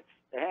jackets,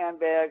 the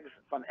handbags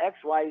from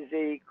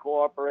XYZ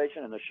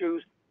Corporation, and the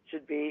shoes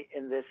should be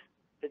in this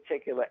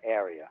particular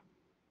area.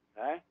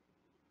 Okay?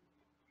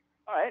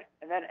 All right,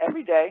 and then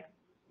every day,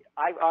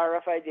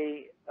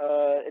 RFID,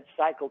 it's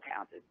cycle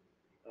counted.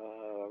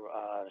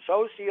 An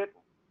associate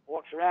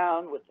walks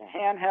around with the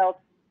handheld,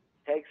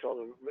 takes all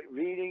the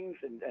readings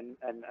and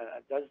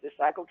does this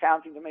cycle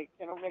counting to make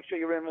sure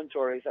your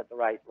inventory is at the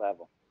right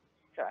level.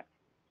 Okay.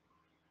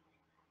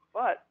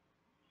 But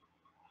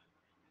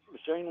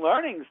machine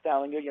learning is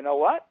telling you, you know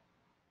what?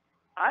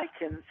 I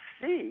can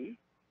see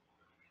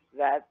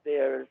that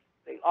the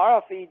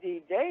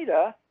RFID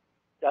data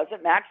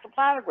doesn't match the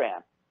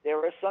planogram. There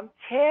are some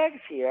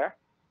tags here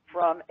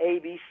from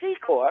ABC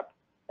Corp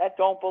that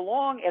don't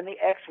belong in the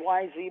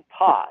XYZ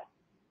pod.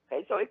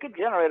 Okay, so it could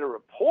generate a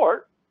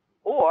report,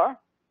 or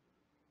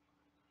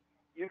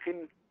you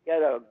can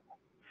get a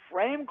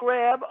frame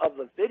grab of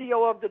the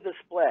video of the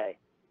display,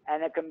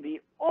 and it can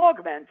be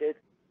augmented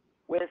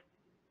with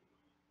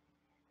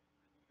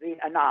the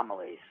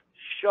anomalies.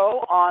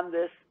 Show on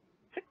this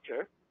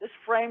picture, this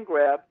frame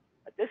grab,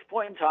 at this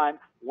point in time,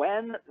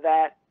 when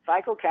that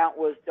cycle count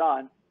was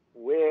done,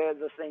 where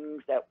the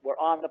things that were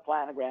on the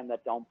planogram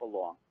that don't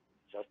belong.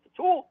 Just a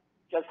tool,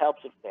 just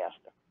helps it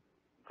faster.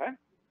 Okay?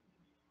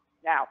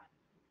 Now,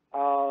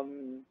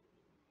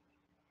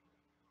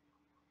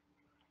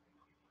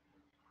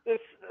 there's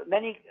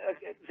many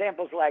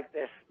examples like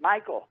this.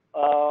 Michael,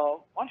 why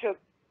don't you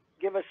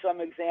give us some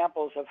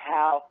examples of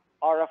how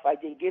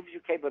RFID gives you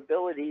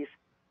capabilities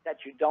that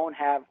you don't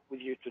have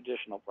with your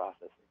traditional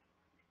processes?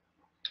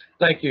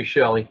 Thank you,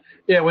 Shelley.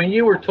 Yeah, when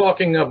you were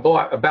talking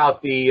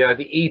about the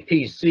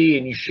EPC,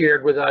 and you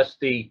shared with us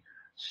the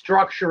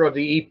structure of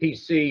the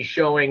EPC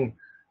showing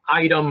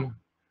item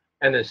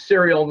and the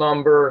serial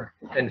number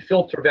and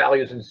filter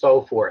values and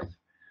so forth.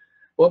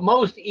 What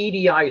most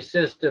EDI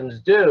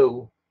systems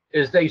do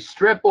is they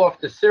strip off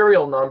the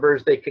serial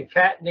numbers, they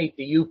concatenate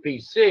the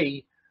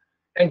UPC,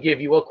 and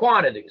give you a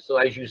quantity. So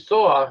as you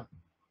saw,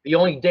 the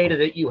only data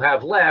that you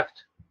have left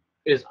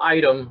is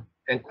item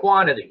and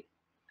quantity.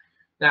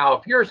 Now,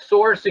 if you're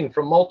sourcing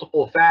from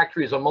multiple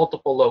factories or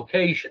multiple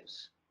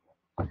locations,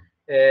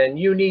 and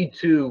you need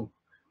to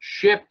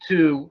ship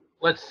to,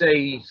 let's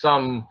say,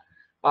 some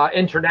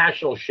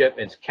international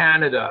shipments,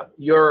 Canada,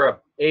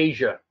 Europe,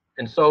 Asia,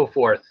 and so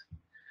forth,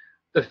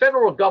 the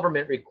federal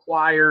government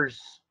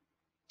requires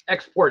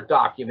export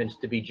documents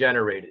to be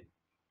generated.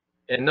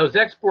 And those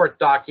export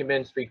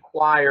documents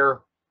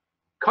require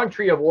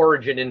country of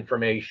origin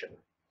information.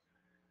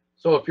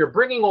 So if you're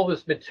bringing all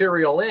this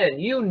material in,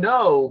 you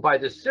know by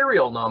the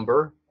serial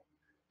number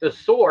the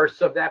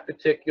source of that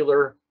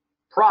particular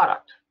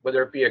product,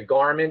 whether it be a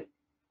garment,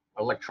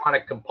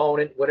 electronic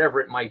component, whatever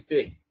it might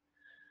be.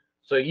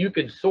 So you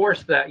can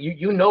source that,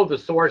 you know the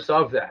source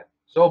of that.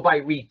 So by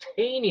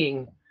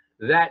retaining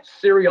that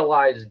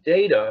serialized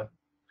data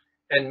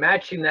and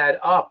matching that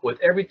up with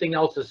everything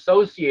else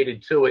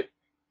associated to it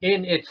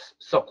in its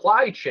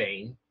supply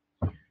chain,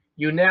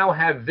 you now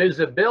have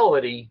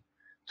visibility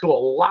to a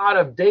lot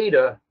of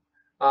data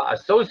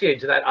associated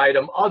to that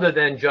item, other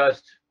than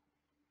just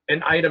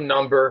an item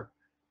number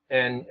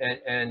and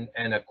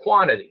a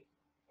quantity.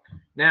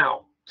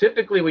 Now,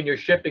 typically when you're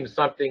shipping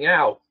something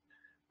out,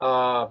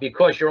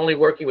 because you're only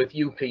working with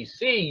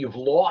UPC, you've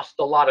lost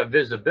a lot of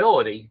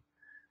visibility.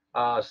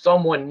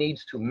 someone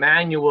needs to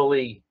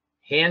manually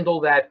handle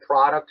that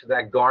product,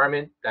 that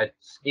garment, that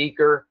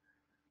sneaker,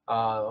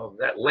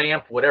 that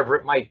lamp, whatever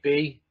it might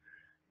be,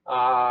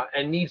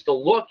 and needs to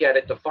look at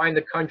it to find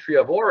the country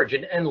of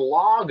origin and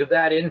log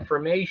that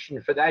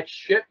information for that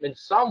shipment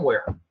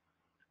somewhere,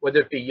 whether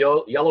it be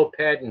yellow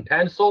pad and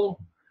pencil,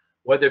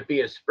 whether it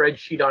be a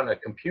spreadsheet on a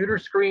computer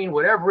screen,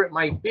 whatever it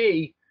might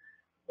be.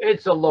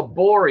 It's a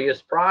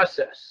laborious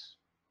process.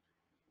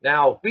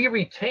 Now, we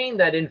retain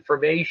that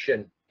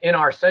information in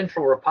our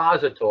central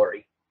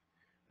repository.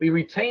 We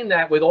retain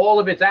that with all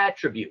of its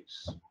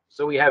attributes.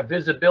 So we have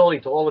visibility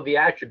to all of the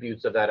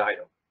attributes of that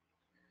item.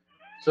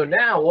 So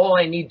now all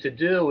I need to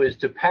do is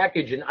to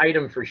package an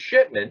item for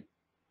shipment.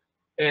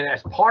 And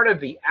as part of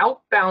the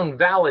outbound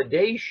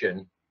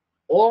validation,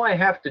 all I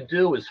have to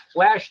do is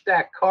flash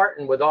that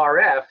carton with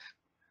RF.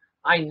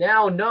 I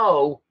now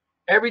know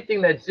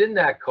everything that's in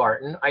that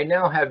carton. I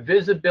now have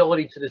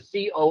visibility to the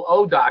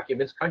COO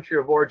documents, country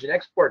of origin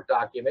export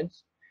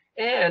documents,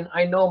 and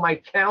I know my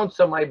counts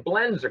of my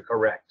blends are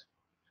correct.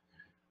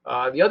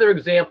 The other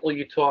example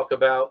you talk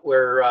about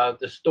where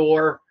the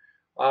store,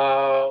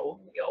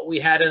 we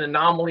had an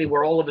anomaly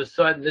where all of a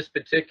sudden this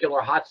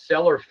particular hot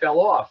seller fell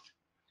off.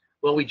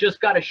 Well, we just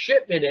got a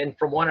shipment in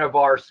from one of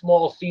our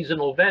small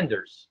seasonal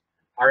vendors,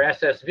 our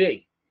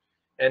SSV.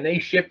 And they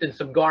shipped in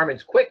some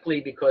garments quickly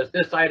because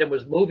this item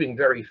was moving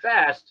very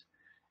fast.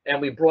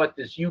 And we brought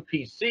this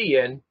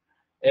UPC in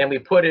and we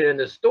put it in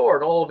the store.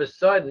 And all of a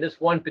sudden, this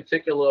one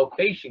particular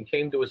location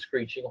came to a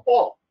screeching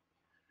halt.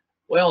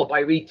 Well, by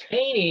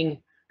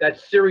retaining that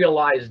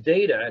serialized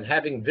data and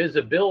having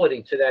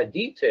visibility to that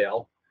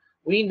detail,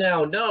 we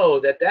now know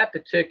that that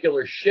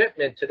particular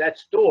shipment to that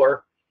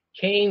store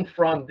came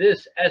from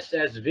this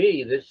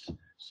SSV, this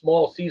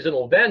small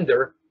seasonal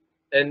vendor,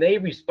 and they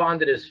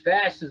responded as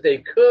fast as they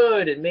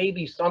could, and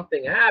maybe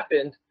something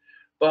happened,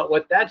 but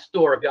what that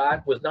store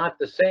got was not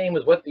the same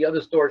as what the other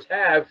stores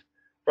have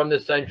from the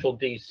central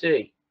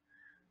DC.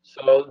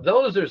 So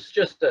those are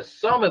just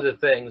some of the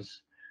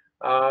things.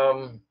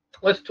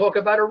 Let's talk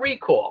about a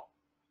recall.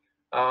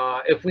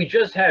 If we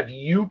just have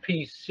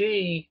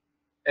UPC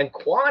and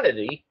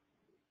quantity,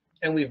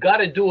 and we've got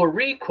to do a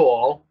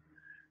recall,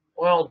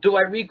 well, do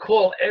I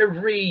recall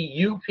every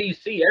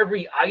UPC,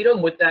 every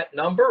item with that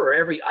number, or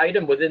every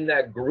item within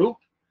that group?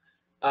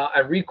 I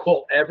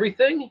recall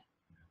everything?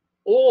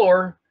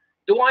 Or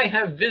do I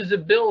have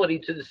visibility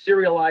to the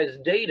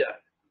serialized data?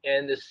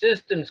 And the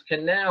systems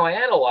can now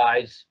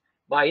analyze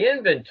my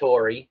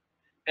inventory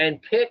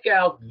and pick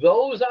out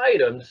those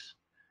items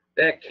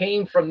that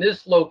came from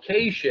this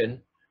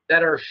location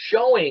that are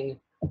showing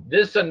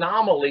this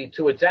anomaly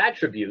to its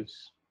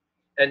attributes.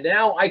 And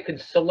now I can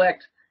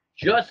select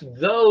just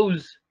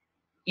those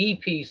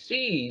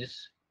EPCs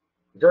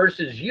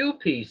versus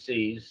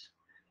UPCs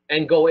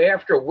and go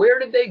after where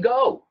did they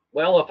go?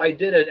 Well, if I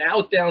did an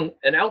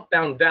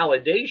outbound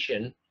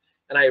validation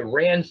and I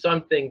ran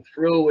something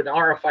through an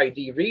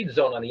RFID read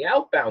zone on the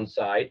outbound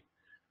side,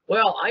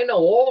 well, I know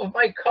all of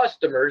my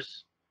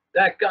customers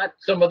that got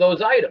some of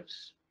those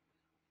items.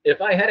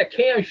 If I had a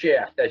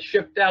camshaft that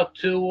shipped out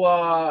to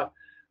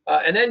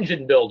an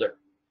engine builder,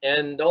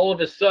 and all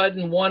of a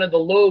sudden one of the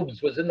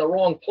lobes was in the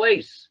wrong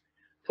place,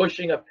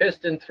 pushing a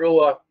piston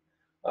through a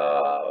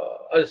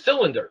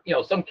cylinder,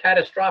 some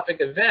catastrophic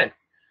event.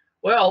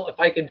 Well, if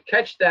I can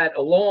catch that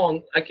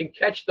along, I can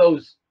catch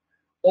those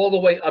all the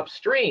way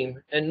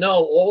upstream and know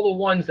all the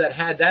ones that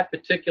had that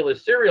particular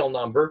serial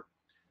number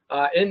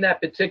in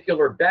that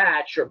particular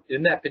batch or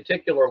in that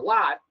particular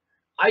lot.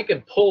 I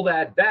can pull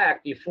that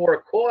back before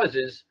it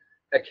causes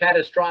a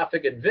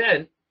catastrophic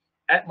event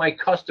at my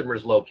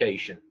customer's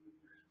location.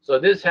 So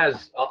this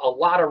has a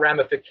lot of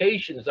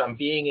ramifications on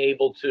being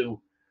able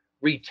to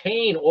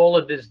retain all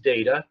of this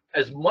data,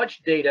 as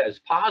much data as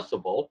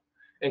possible,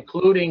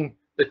 including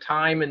the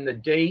time and the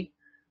date,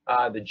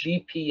 the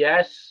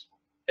GPS,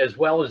 as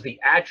well as the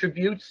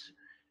attributes,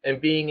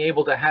 and being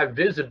able to have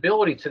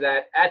visibility to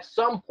that at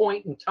some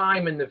point in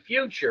time in the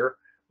future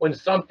when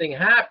something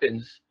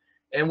happens,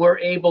 and we're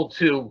able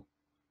to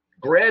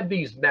grab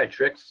these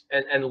metrics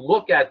and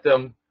look at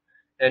them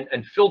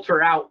and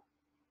filter out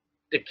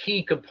the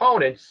key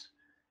components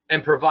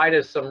and provide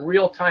us some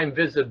real-time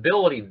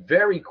visibility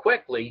very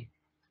quickly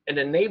and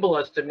enable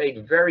us to make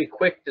very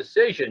quick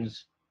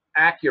decisions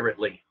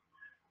accurately.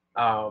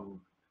 Thank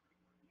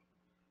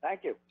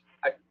you.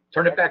 I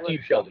turn it back to you,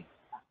 Sheldon.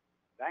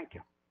 Thank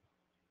you.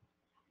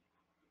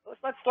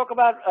 Let's talk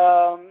about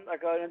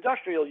like an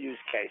industrial use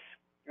case.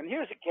 And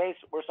here's a case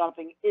where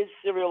something is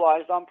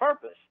serialized on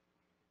purpose.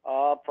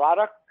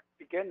 Product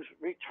begins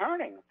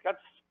returning.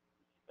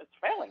 It's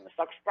failing. It's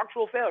like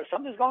structural failure.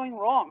 Something's going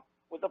wrong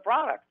with the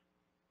product.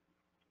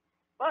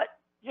 But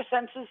your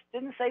sensors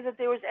didn't say that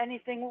there was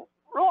anything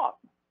wrong.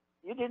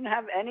 You didn't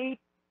have any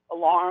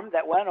alarm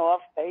that went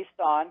off based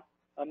on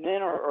a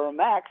min or a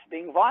max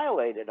being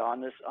violated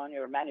on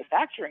your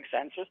manufacturing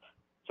sensors.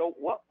 So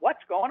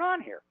what's going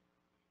on here?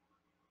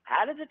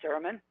 How to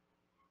determine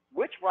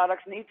which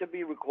products need to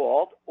be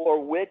recalled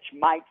or which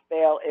might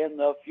fail in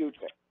the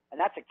future. And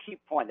that's a key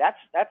point. That's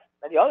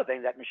the other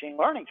thing that machine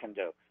learning can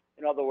do.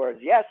 In other words,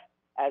 yes,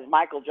 as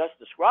Michael just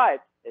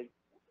described,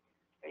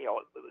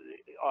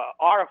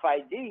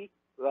 RFID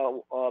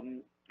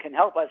can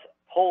help us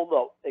pull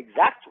the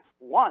exact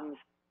ones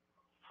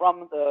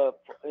from the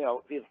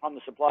either from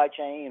the supply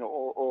chain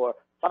or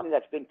something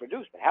that's been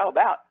produced. But how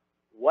about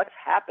what's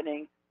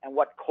happening and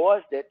what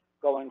caused it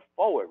going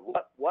forward?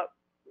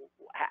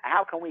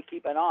 How can we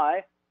keep an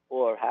eye,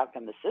 or how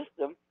can the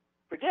system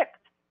predict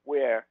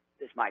where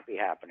this might be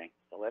happening?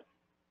 So let's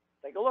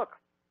take a look.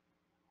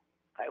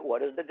 Okay,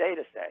 what does the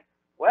data say?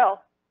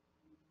 Well,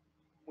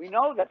 we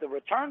know that the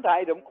returned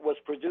item was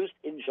produced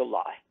in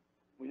July.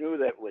 We knew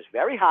that it was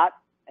very hot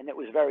and it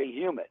was very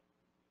humid.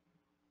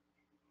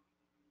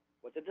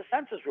 What did the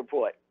census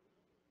report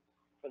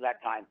for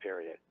that time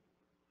period?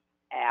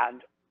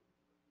 And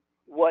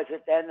was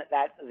it then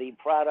that the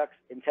product's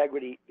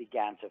integrity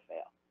began to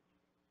fail?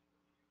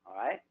 All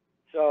right.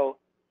 So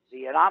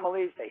the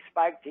anomalies, they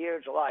spiked here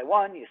July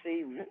 1. You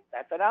see,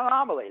 that's an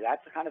anomaly.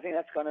 That's the kind of thing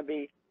that's going to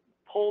be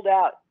pulled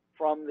out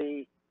from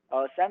the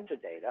sensor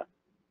data.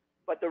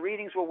 But the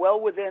readings were well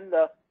within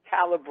the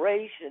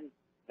calibration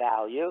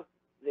value,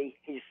 the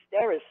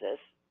hysteresis.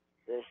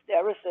 The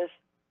hysteresis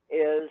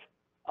is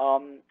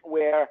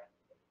where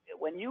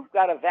when you've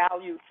got a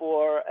value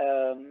for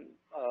an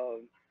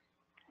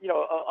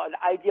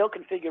ideal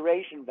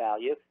configuration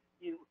value,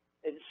 you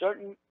in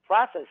certain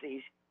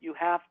processes you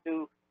have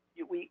to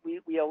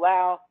we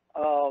allow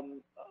a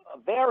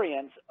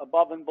variance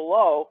above and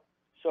below,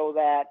 so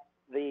that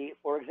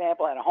for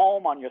example, at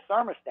home on your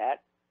thermostat,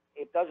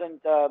 it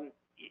doesn't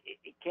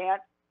it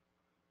can't,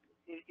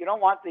 you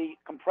don't want the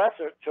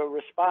compressor to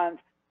respond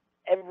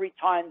every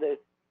time the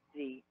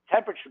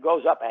temperature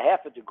goes up a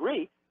half a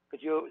degree,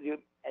 because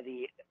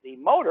the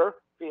motor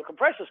for your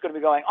compressor is going to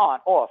be going on,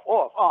 off,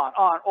 off, on,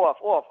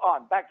 off,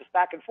 on,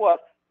 back and forth.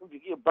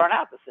 You burn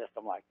out the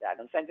system like that.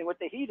 And same thing with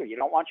the heater. You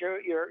don't want your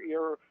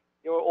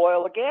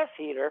oil or gas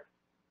heater,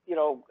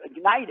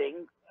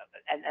 igniting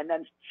and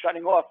then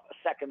shutting off a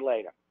second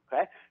later.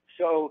 Okay,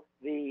 so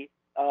the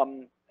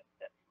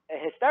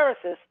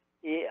hysteresis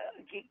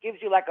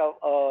gives you like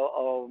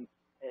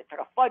it's like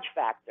a fudge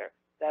factor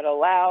that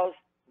allows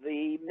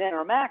the min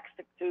or max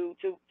to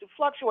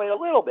fluctuate a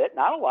little bit,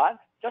 not a lot,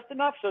 just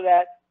enough so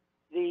that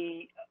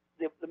the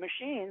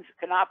machines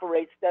can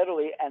operate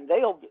steadily and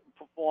they'll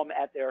perform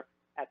at their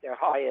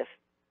highest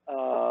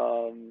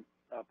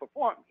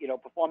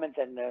performance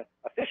and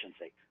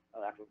efficiency.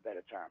 Oh, that's a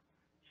better term.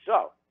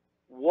 So,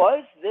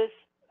 was this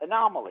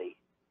anomaly,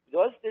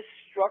 was this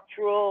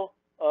structural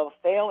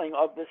failing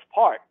of this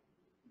part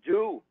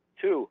due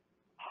to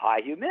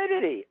high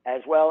humidity,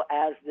 as well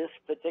as this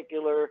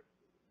particular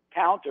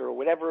counter or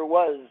whatever it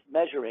was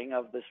measuring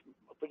of this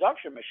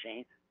production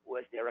machine?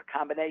 Was there a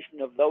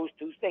combination of those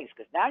two things?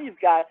 Because now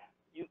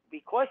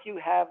because you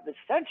have the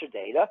sensor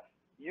data,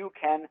 you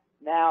can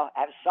now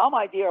have some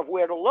idea of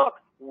where to look.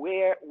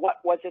 What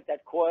was it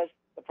that caused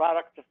the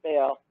product to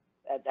fail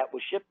that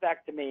was shipped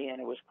back to me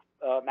and it was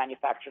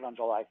manufactured on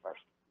July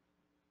 1st?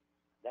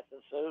 That's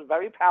a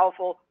very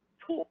powerful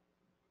tool.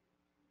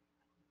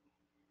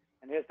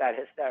 And here's that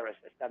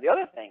hysteresis. Now, the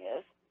other thing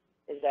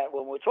is that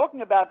when we're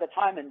talking about the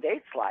time and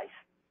date slice,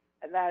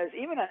 and that is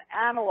even an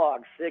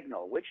analog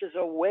signal, which is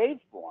a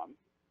waveform,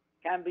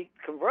 can be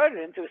converted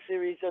into a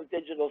series of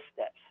digital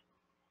steps,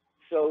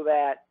 so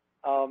that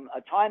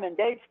a time and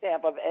date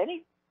stamp of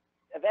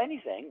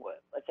anything,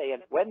 let's say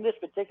when this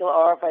particular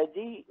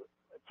RFID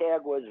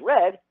tag was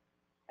read,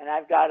 and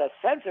I've got a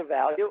sensor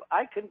value,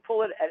 I can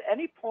pull it at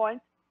any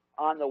point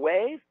on the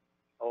wave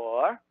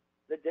or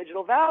the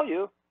digital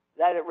value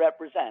that it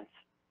represents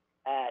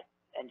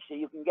and so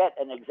you can get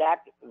an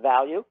exact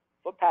value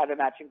for pattern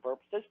matching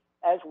purposes,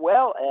 as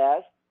well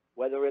as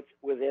whether it's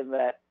within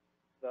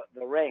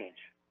the range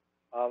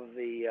of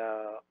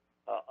the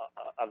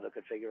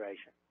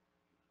configuration.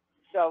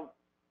 So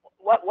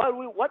what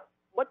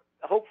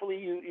hopefully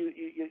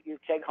you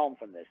take home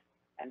from this,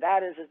 and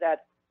that is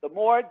that the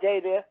more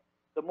data,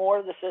 the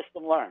more the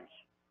system learns.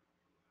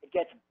 It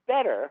gets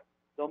better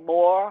the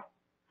more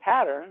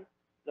pattern,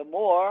 the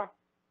more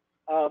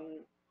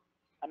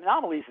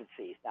anomalies it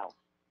sees. Now,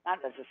 not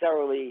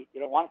necessarily,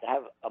 you don't want it to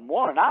have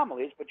more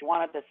anomalies, but you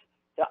want it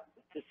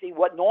to see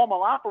what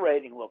normal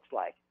operating looks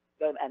like.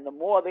 And the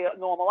more the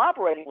normal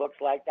operating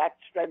looks like, that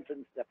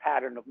strengthens the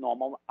pattern of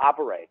normal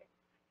operating.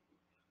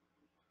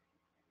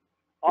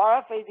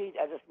 RFID,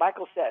 as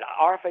Michael said,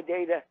 RFID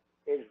data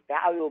is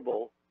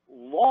valuable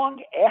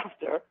long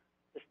after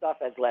the stuff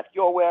has left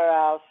your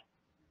warehouse.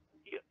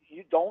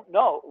 You don't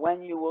know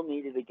when you will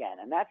need it again,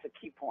 and that's a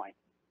key point.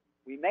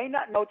 We may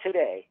not know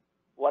today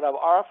what our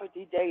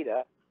RFID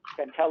data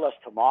can tell us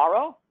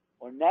tomorrow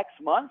or next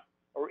month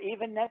or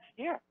even next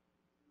year.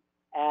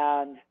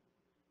 And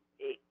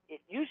it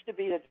used to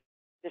be that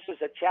this was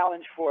a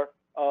challenge for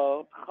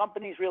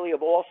companies really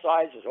of all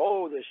sizes.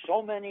 Oh, there's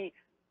so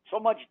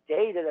much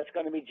data that's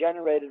going to be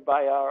generated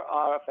by our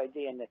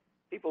RFID, and that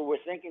people were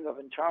thinking of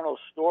internal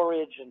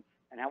storage and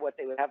what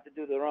they would have to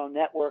do their own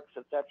networks,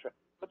 etc.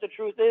 But the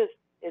truth is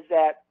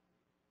that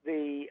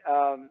the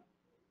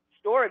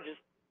storage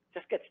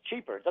just gets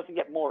cheaper. It doesn't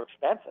get more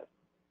expensive.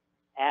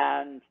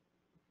 And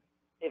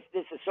if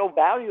this is so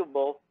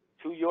valuable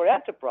to your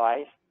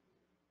enterprise,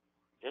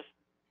 just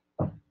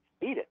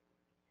feed it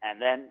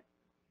and then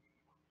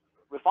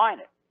refine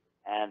it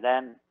and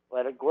then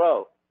let it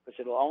grow, because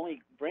it'll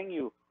only bring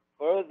you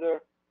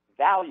further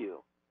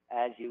value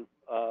as you,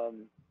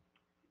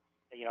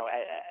 you know,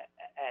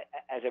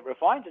 as it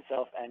refines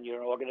itself and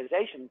your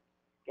organization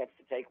gets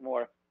to take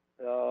more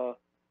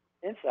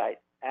insight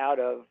out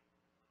of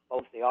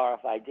both the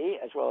RFID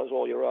as well as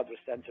all your other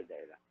sensor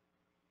data.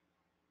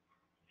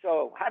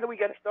 So how do we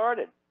get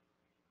started?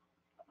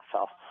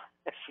 So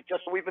it's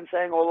just what we've been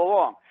saying all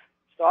along.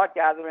 Start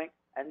gathering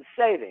and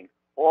saving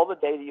all the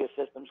data your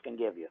systems can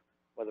give you,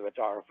 whether it's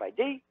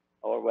RFID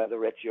or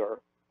whether it's your,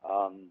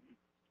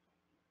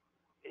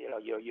 you know,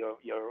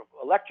 your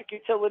electric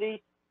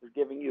utility is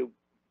giving you,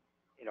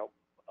 you know,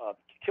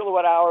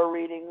 kilowatt hour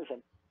readings,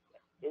 and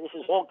this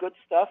is all good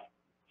stuff.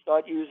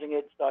 Start using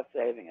it, start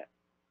saving it.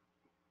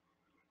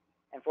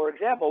 And for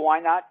example, why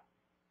not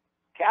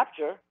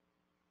capture,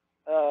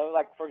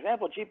 like for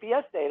example,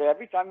 GPS data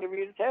every time you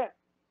read a tag?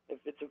 If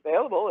it's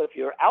available, if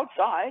you're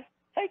outside,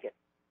 take it.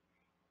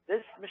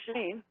 This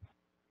machine,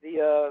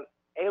 the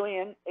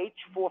Alien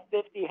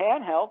H450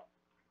 handheld,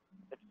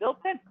 it's built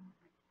in,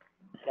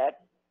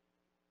 that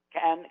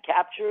can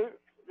capture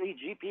the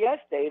GPS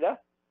data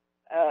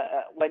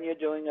when you're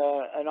doing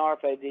an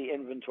RFID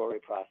inventory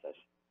process.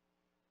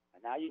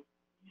 And now you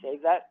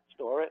save that,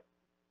 store it,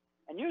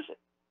 and use it,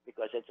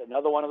 because it's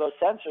another one of those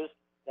sensors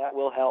that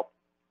will help.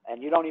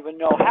 And you don't even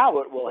know how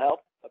it will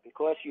help, but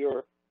because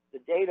the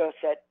data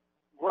set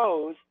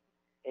grows,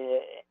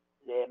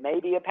 there may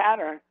be a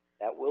pattern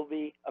that will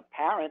be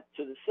apparent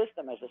to the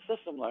system as the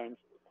system learns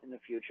in the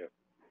future.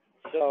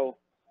 So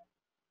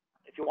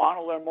if you want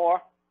to learn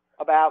more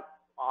about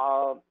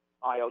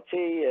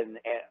IoT and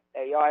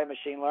AI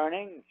machine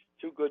learning,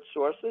 two good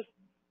sources.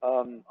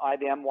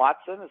 IBM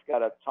Watson has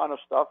got a ton of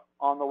stuff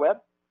on the web.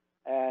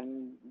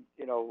 And,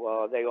 you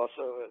know, they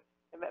also,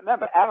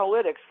 remember,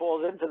 analytics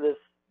falls into this,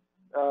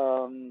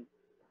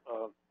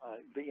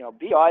 you know,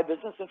 BI,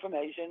 business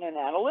information, and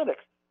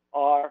analytics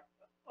are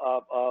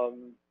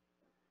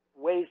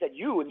ways that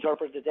you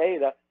interpret the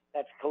data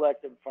that's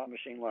collected from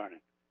machine learning.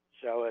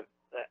 So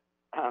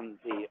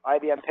the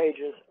IBM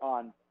pages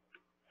on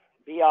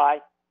BI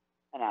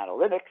and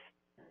analytics,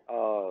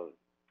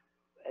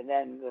 and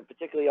then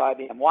particularly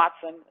IBM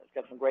Watson, it's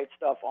got some great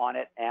stuff on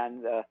it.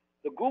 And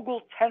the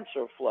Google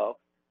TensorFlow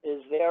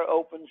is their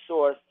open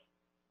source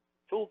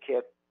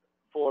toolkit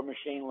for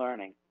machine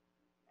learning.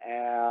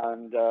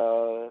 And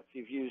if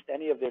you've used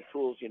any of their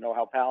tools, you know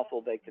how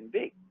powerful they can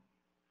be.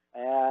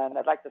 And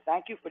I'd like to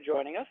thank you for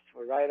joining us.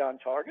 We're right on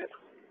target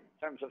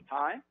in terms of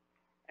time.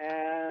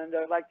 And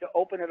I'd like to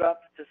open it up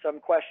to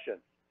some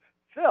questions.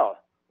 Phil,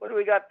 what do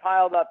we got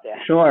piled up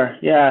there? Sure.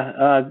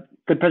 Yeah.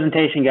 Good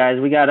presentation, guys.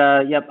 We got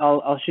yep.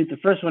 I'll shoot the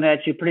first one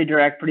at you. Pretty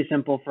direct, pretty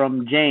simple,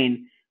 from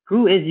Jane.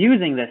 Who is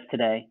using this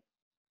today?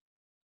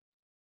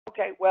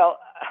 Okay. Well,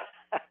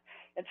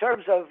 in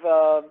terms of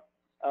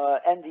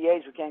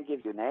NDAs, we can't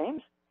give you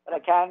names, but I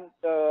can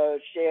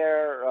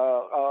share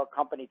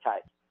company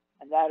type,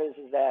 and that is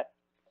that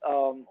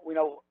we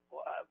know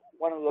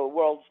one of the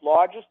world's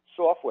largest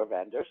software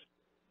vendors,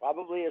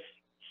 probably a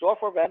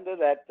software vendor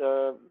that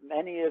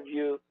many of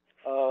you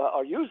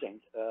are using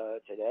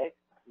today.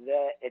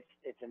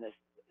 It's in this.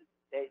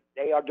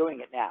 They are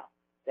doing it now.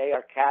 They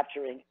are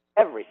capturing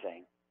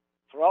everything,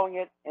 throwing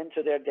it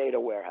into their data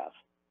warehouse.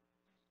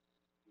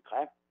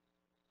 Okay,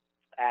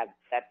 and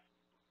that's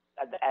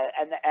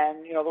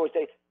and you know,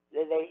 they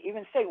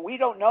even say we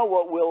don't know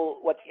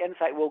what the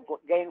insight we'll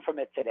gain from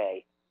it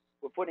today.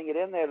 We're putting it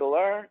in there to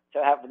learn,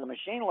 to have the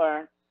machine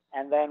learn,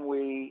 and then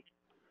we'll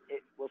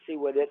see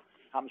what it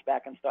comes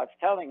back and starts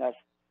telling us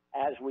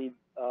as we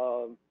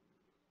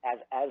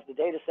as the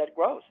data set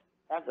grows.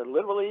 That's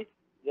literally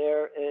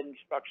their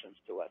instructions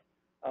to us.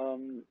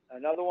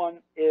 Another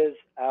one is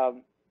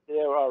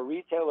there are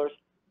retailers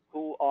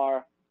who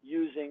are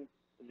using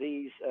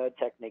these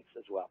techniques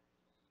as well.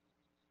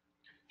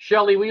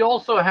 Shelley, we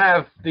also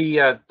have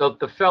the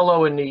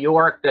fellow in New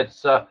York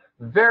that's a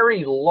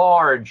very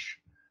large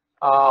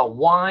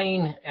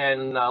wine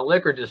and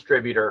liquor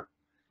distributor,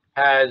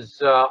 has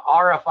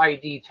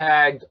RFID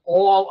tagged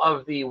all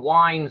of the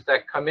wines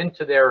that come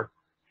into their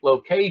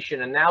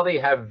location, and now they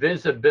have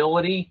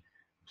visibility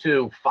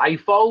to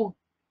FIFO,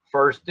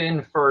 first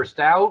in, first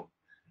out.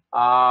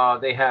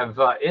 They have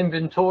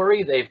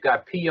inventory, they've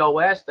got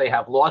POS, they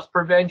have loss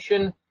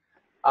prevention,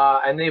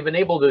 and they've been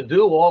able to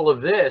do all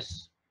of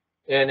this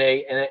in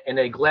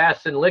a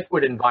glass and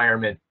liquid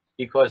environment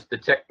because the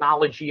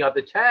technology of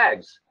the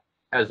tags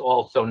has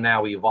also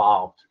now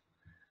evolved.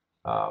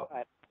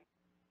 Right.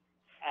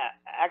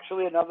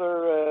 Actually,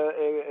 another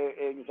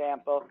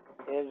example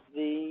is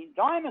the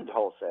diamond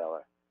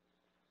wholesaler,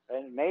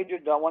 a major,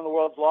 one of the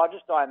world's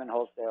largest diamond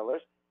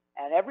wholesalers,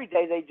 and every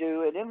day they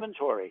do an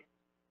inventory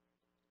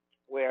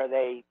where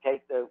they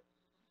take the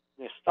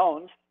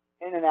stones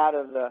in and out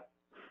of the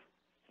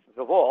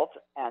vault,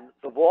 and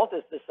the vault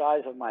is the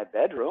size of my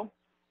bedroom,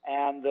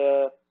 and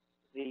the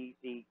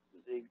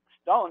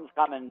stones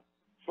come in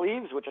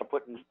sleeves, which are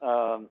put in,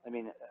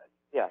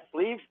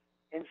 sleeves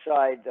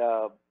inside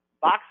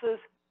boxes,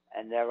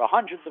 and there are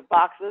hundreds of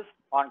boxes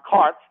on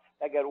carts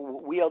that get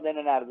wheeled in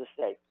and out of the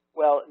state.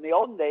 Well, in the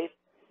olden days,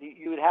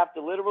 you would have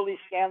to literally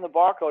scan the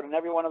barcode in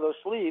every one of those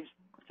sleeves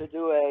to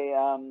do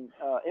a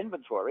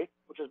inventory,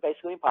 which was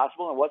basically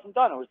impossible, and it wasn't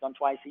done. It was done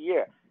twice a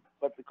year.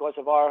 But because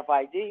of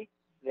RFID,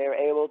 they're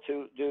able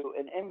to do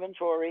an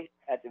inventory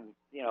at the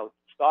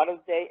start of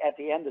the day, at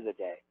the end of the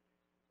day.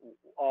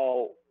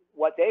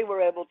 What they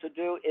were able to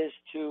do is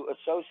to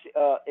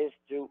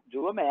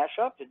do a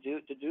mashup, to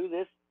do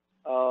this.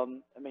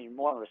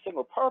 More on a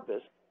single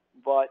purpose.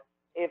 But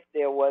if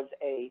there was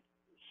a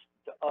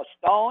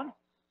stone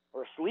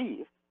or a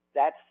sleeve,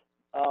 that's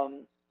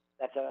in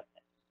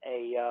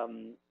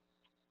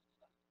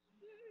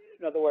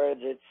other words,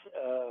 it's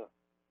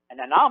an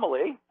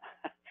anomaly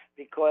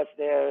because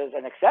there's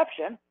an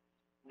exception.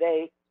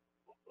 They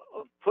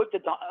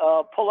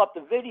pull up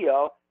the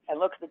video and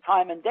look at the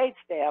time and date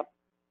stamp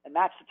and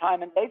match the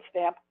time and date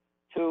stamp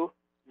to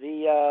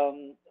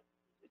the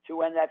to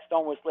when that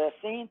stone was last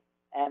seen,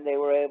 and they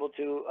were able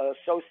to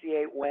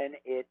associate when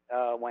it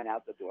went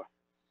out the door.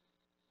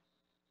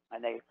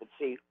 And they could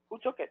see who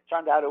took it.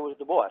 Turned out it was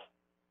the boss,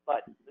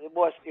 but the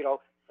boss,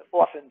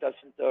 often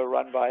doesn't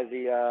run by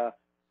the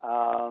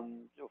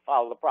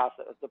follow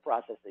the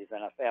processes in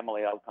a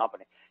family-owned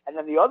company. And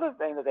then the other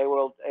thing that they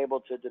were able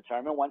to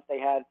determine once they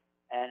had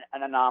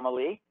an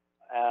anomaly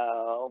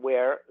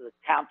where the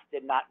counts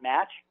did not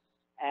match,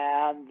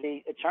 and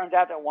it turned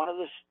out that one of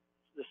the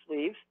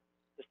sleeves,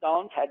 the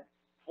stones, had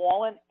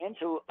fallen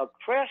into a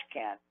trash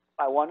can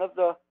by one of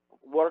the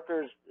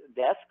workers'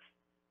 desks,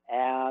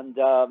 and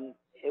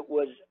it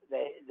was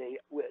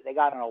they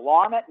got an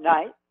alarm at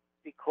night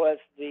because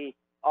the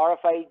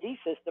RFID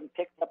system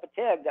picked up a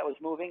tag that was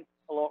moving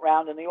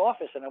around in the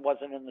office and it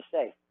wasn't in the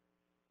safe.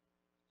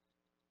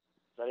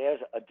 So there's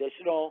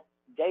additional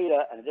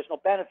data and additional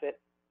benefit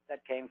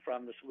that came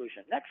from the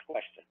solution. Next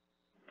question.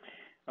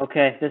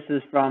 Okay, this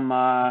is from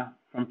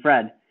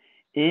Fred.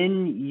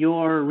 In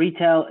your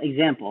retail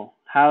example,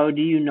 how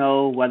do you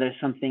know whether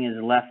something is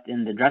left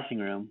in the dressing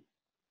room?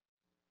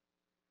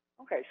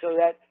 Okay, so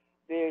that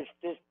there's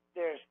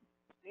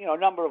a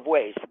number of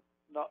ways.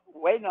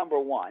 Way number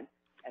one,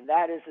 and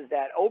that is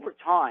that over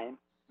time,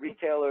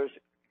 retailers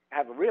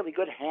have a really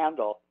good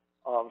handle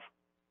of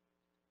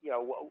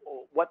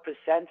what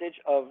percentage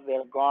of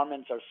their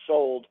garments are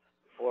sold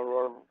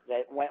or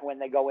that when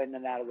they go in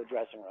and out of the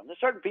dressing room. There's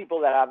certain people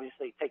that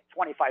obviously take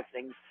 25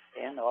 things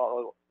in,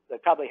 or they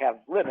probably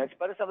have limits,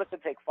 but it's others to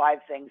take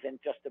 5 things in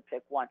just to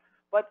pick one.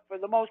 But for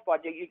the most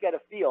part, you get a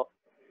feel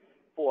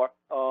for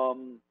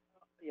the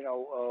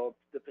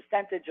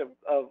percentage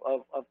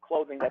of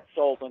clothing that's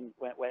sold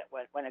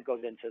when it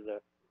goes into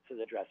the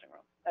dressing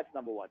room. That's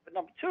number one. But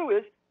number two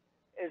is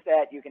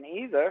that you can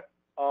either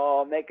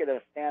make it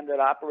a standard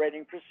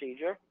operating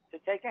procedure to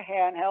take a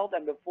handheld,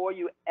 and before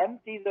you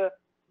empty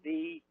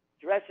the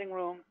dressing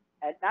room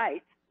at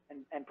night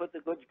and put the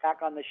goods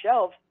back on the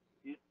shelves,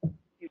 you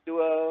do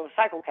a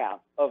cycle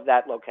count of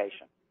that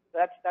location.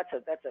 That's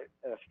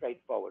a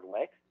straightforward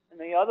way. And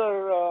the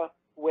other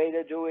way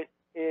to do it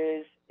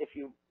is if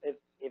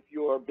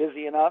you're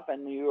busy enough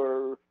and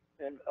your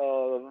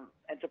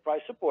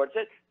enterprise supports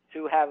it,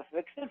 to have a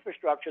fixed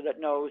infrastructure that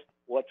knows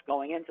what's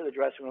going into the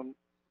dressing room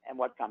and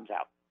what comes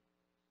out.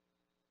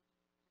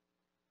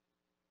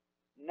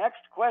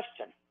 Next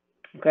question.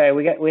 Okay,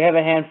 we have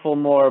a handful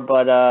more,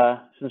 but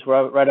since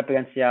we're right up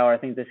against the hour, I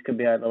think this could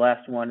be the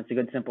last one. It's a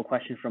good, simple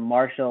question from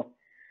Marshall.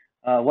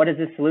 What does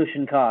this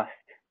solution cost?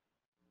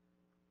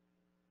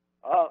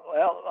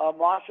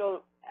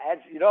 Marshall, as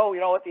you know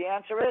what the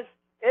answer is?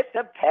 It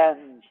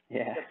depends.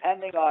 Yeah.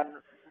 Depending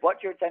on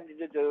what you're intending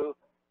to do,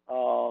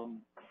 how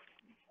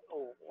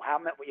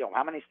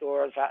many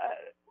stores,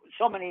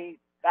 so many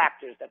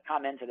factors that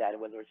come into that,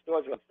 whether it's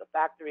stores, whether it's the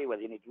factory,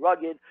 whether you need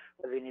rugged,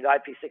 whether you need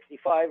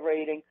IP65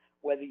 rating,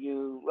 whether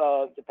you,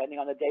 depending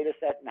on the data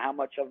set and how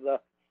much of the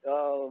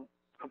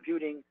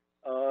computing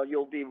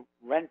you'll be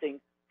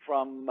renting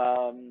from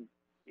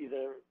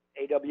either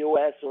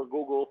AWS or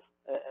Google,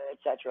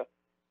 etc.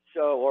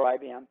 Or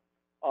IBM.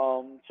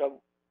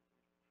 So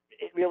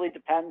it really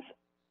depends,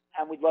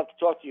 and we'd love to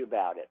talk to you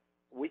about it.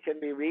 We can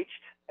be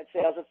reached at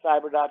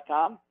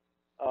sales@cyber.com.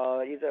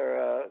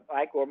 Either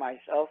Mike or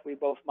myself, we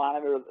both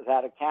monitor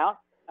that account,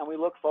 and we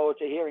look forward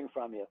to hearing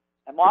from you.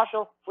 And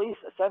Marshall, please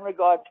send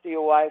regards to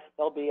your wife.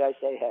 LB, I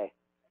say hey.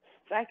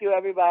 Thank you,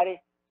 everybody,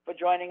 for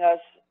joining us.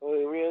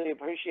 We really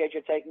appreciate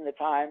you taking the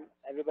time.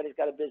 Everybody's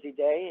got a busy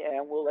day,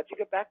 and we'll let you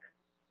get back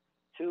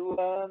to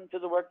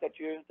the work that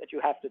you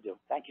have to do.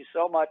 Thank you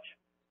so much,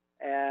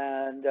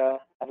 and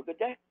have a good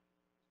day.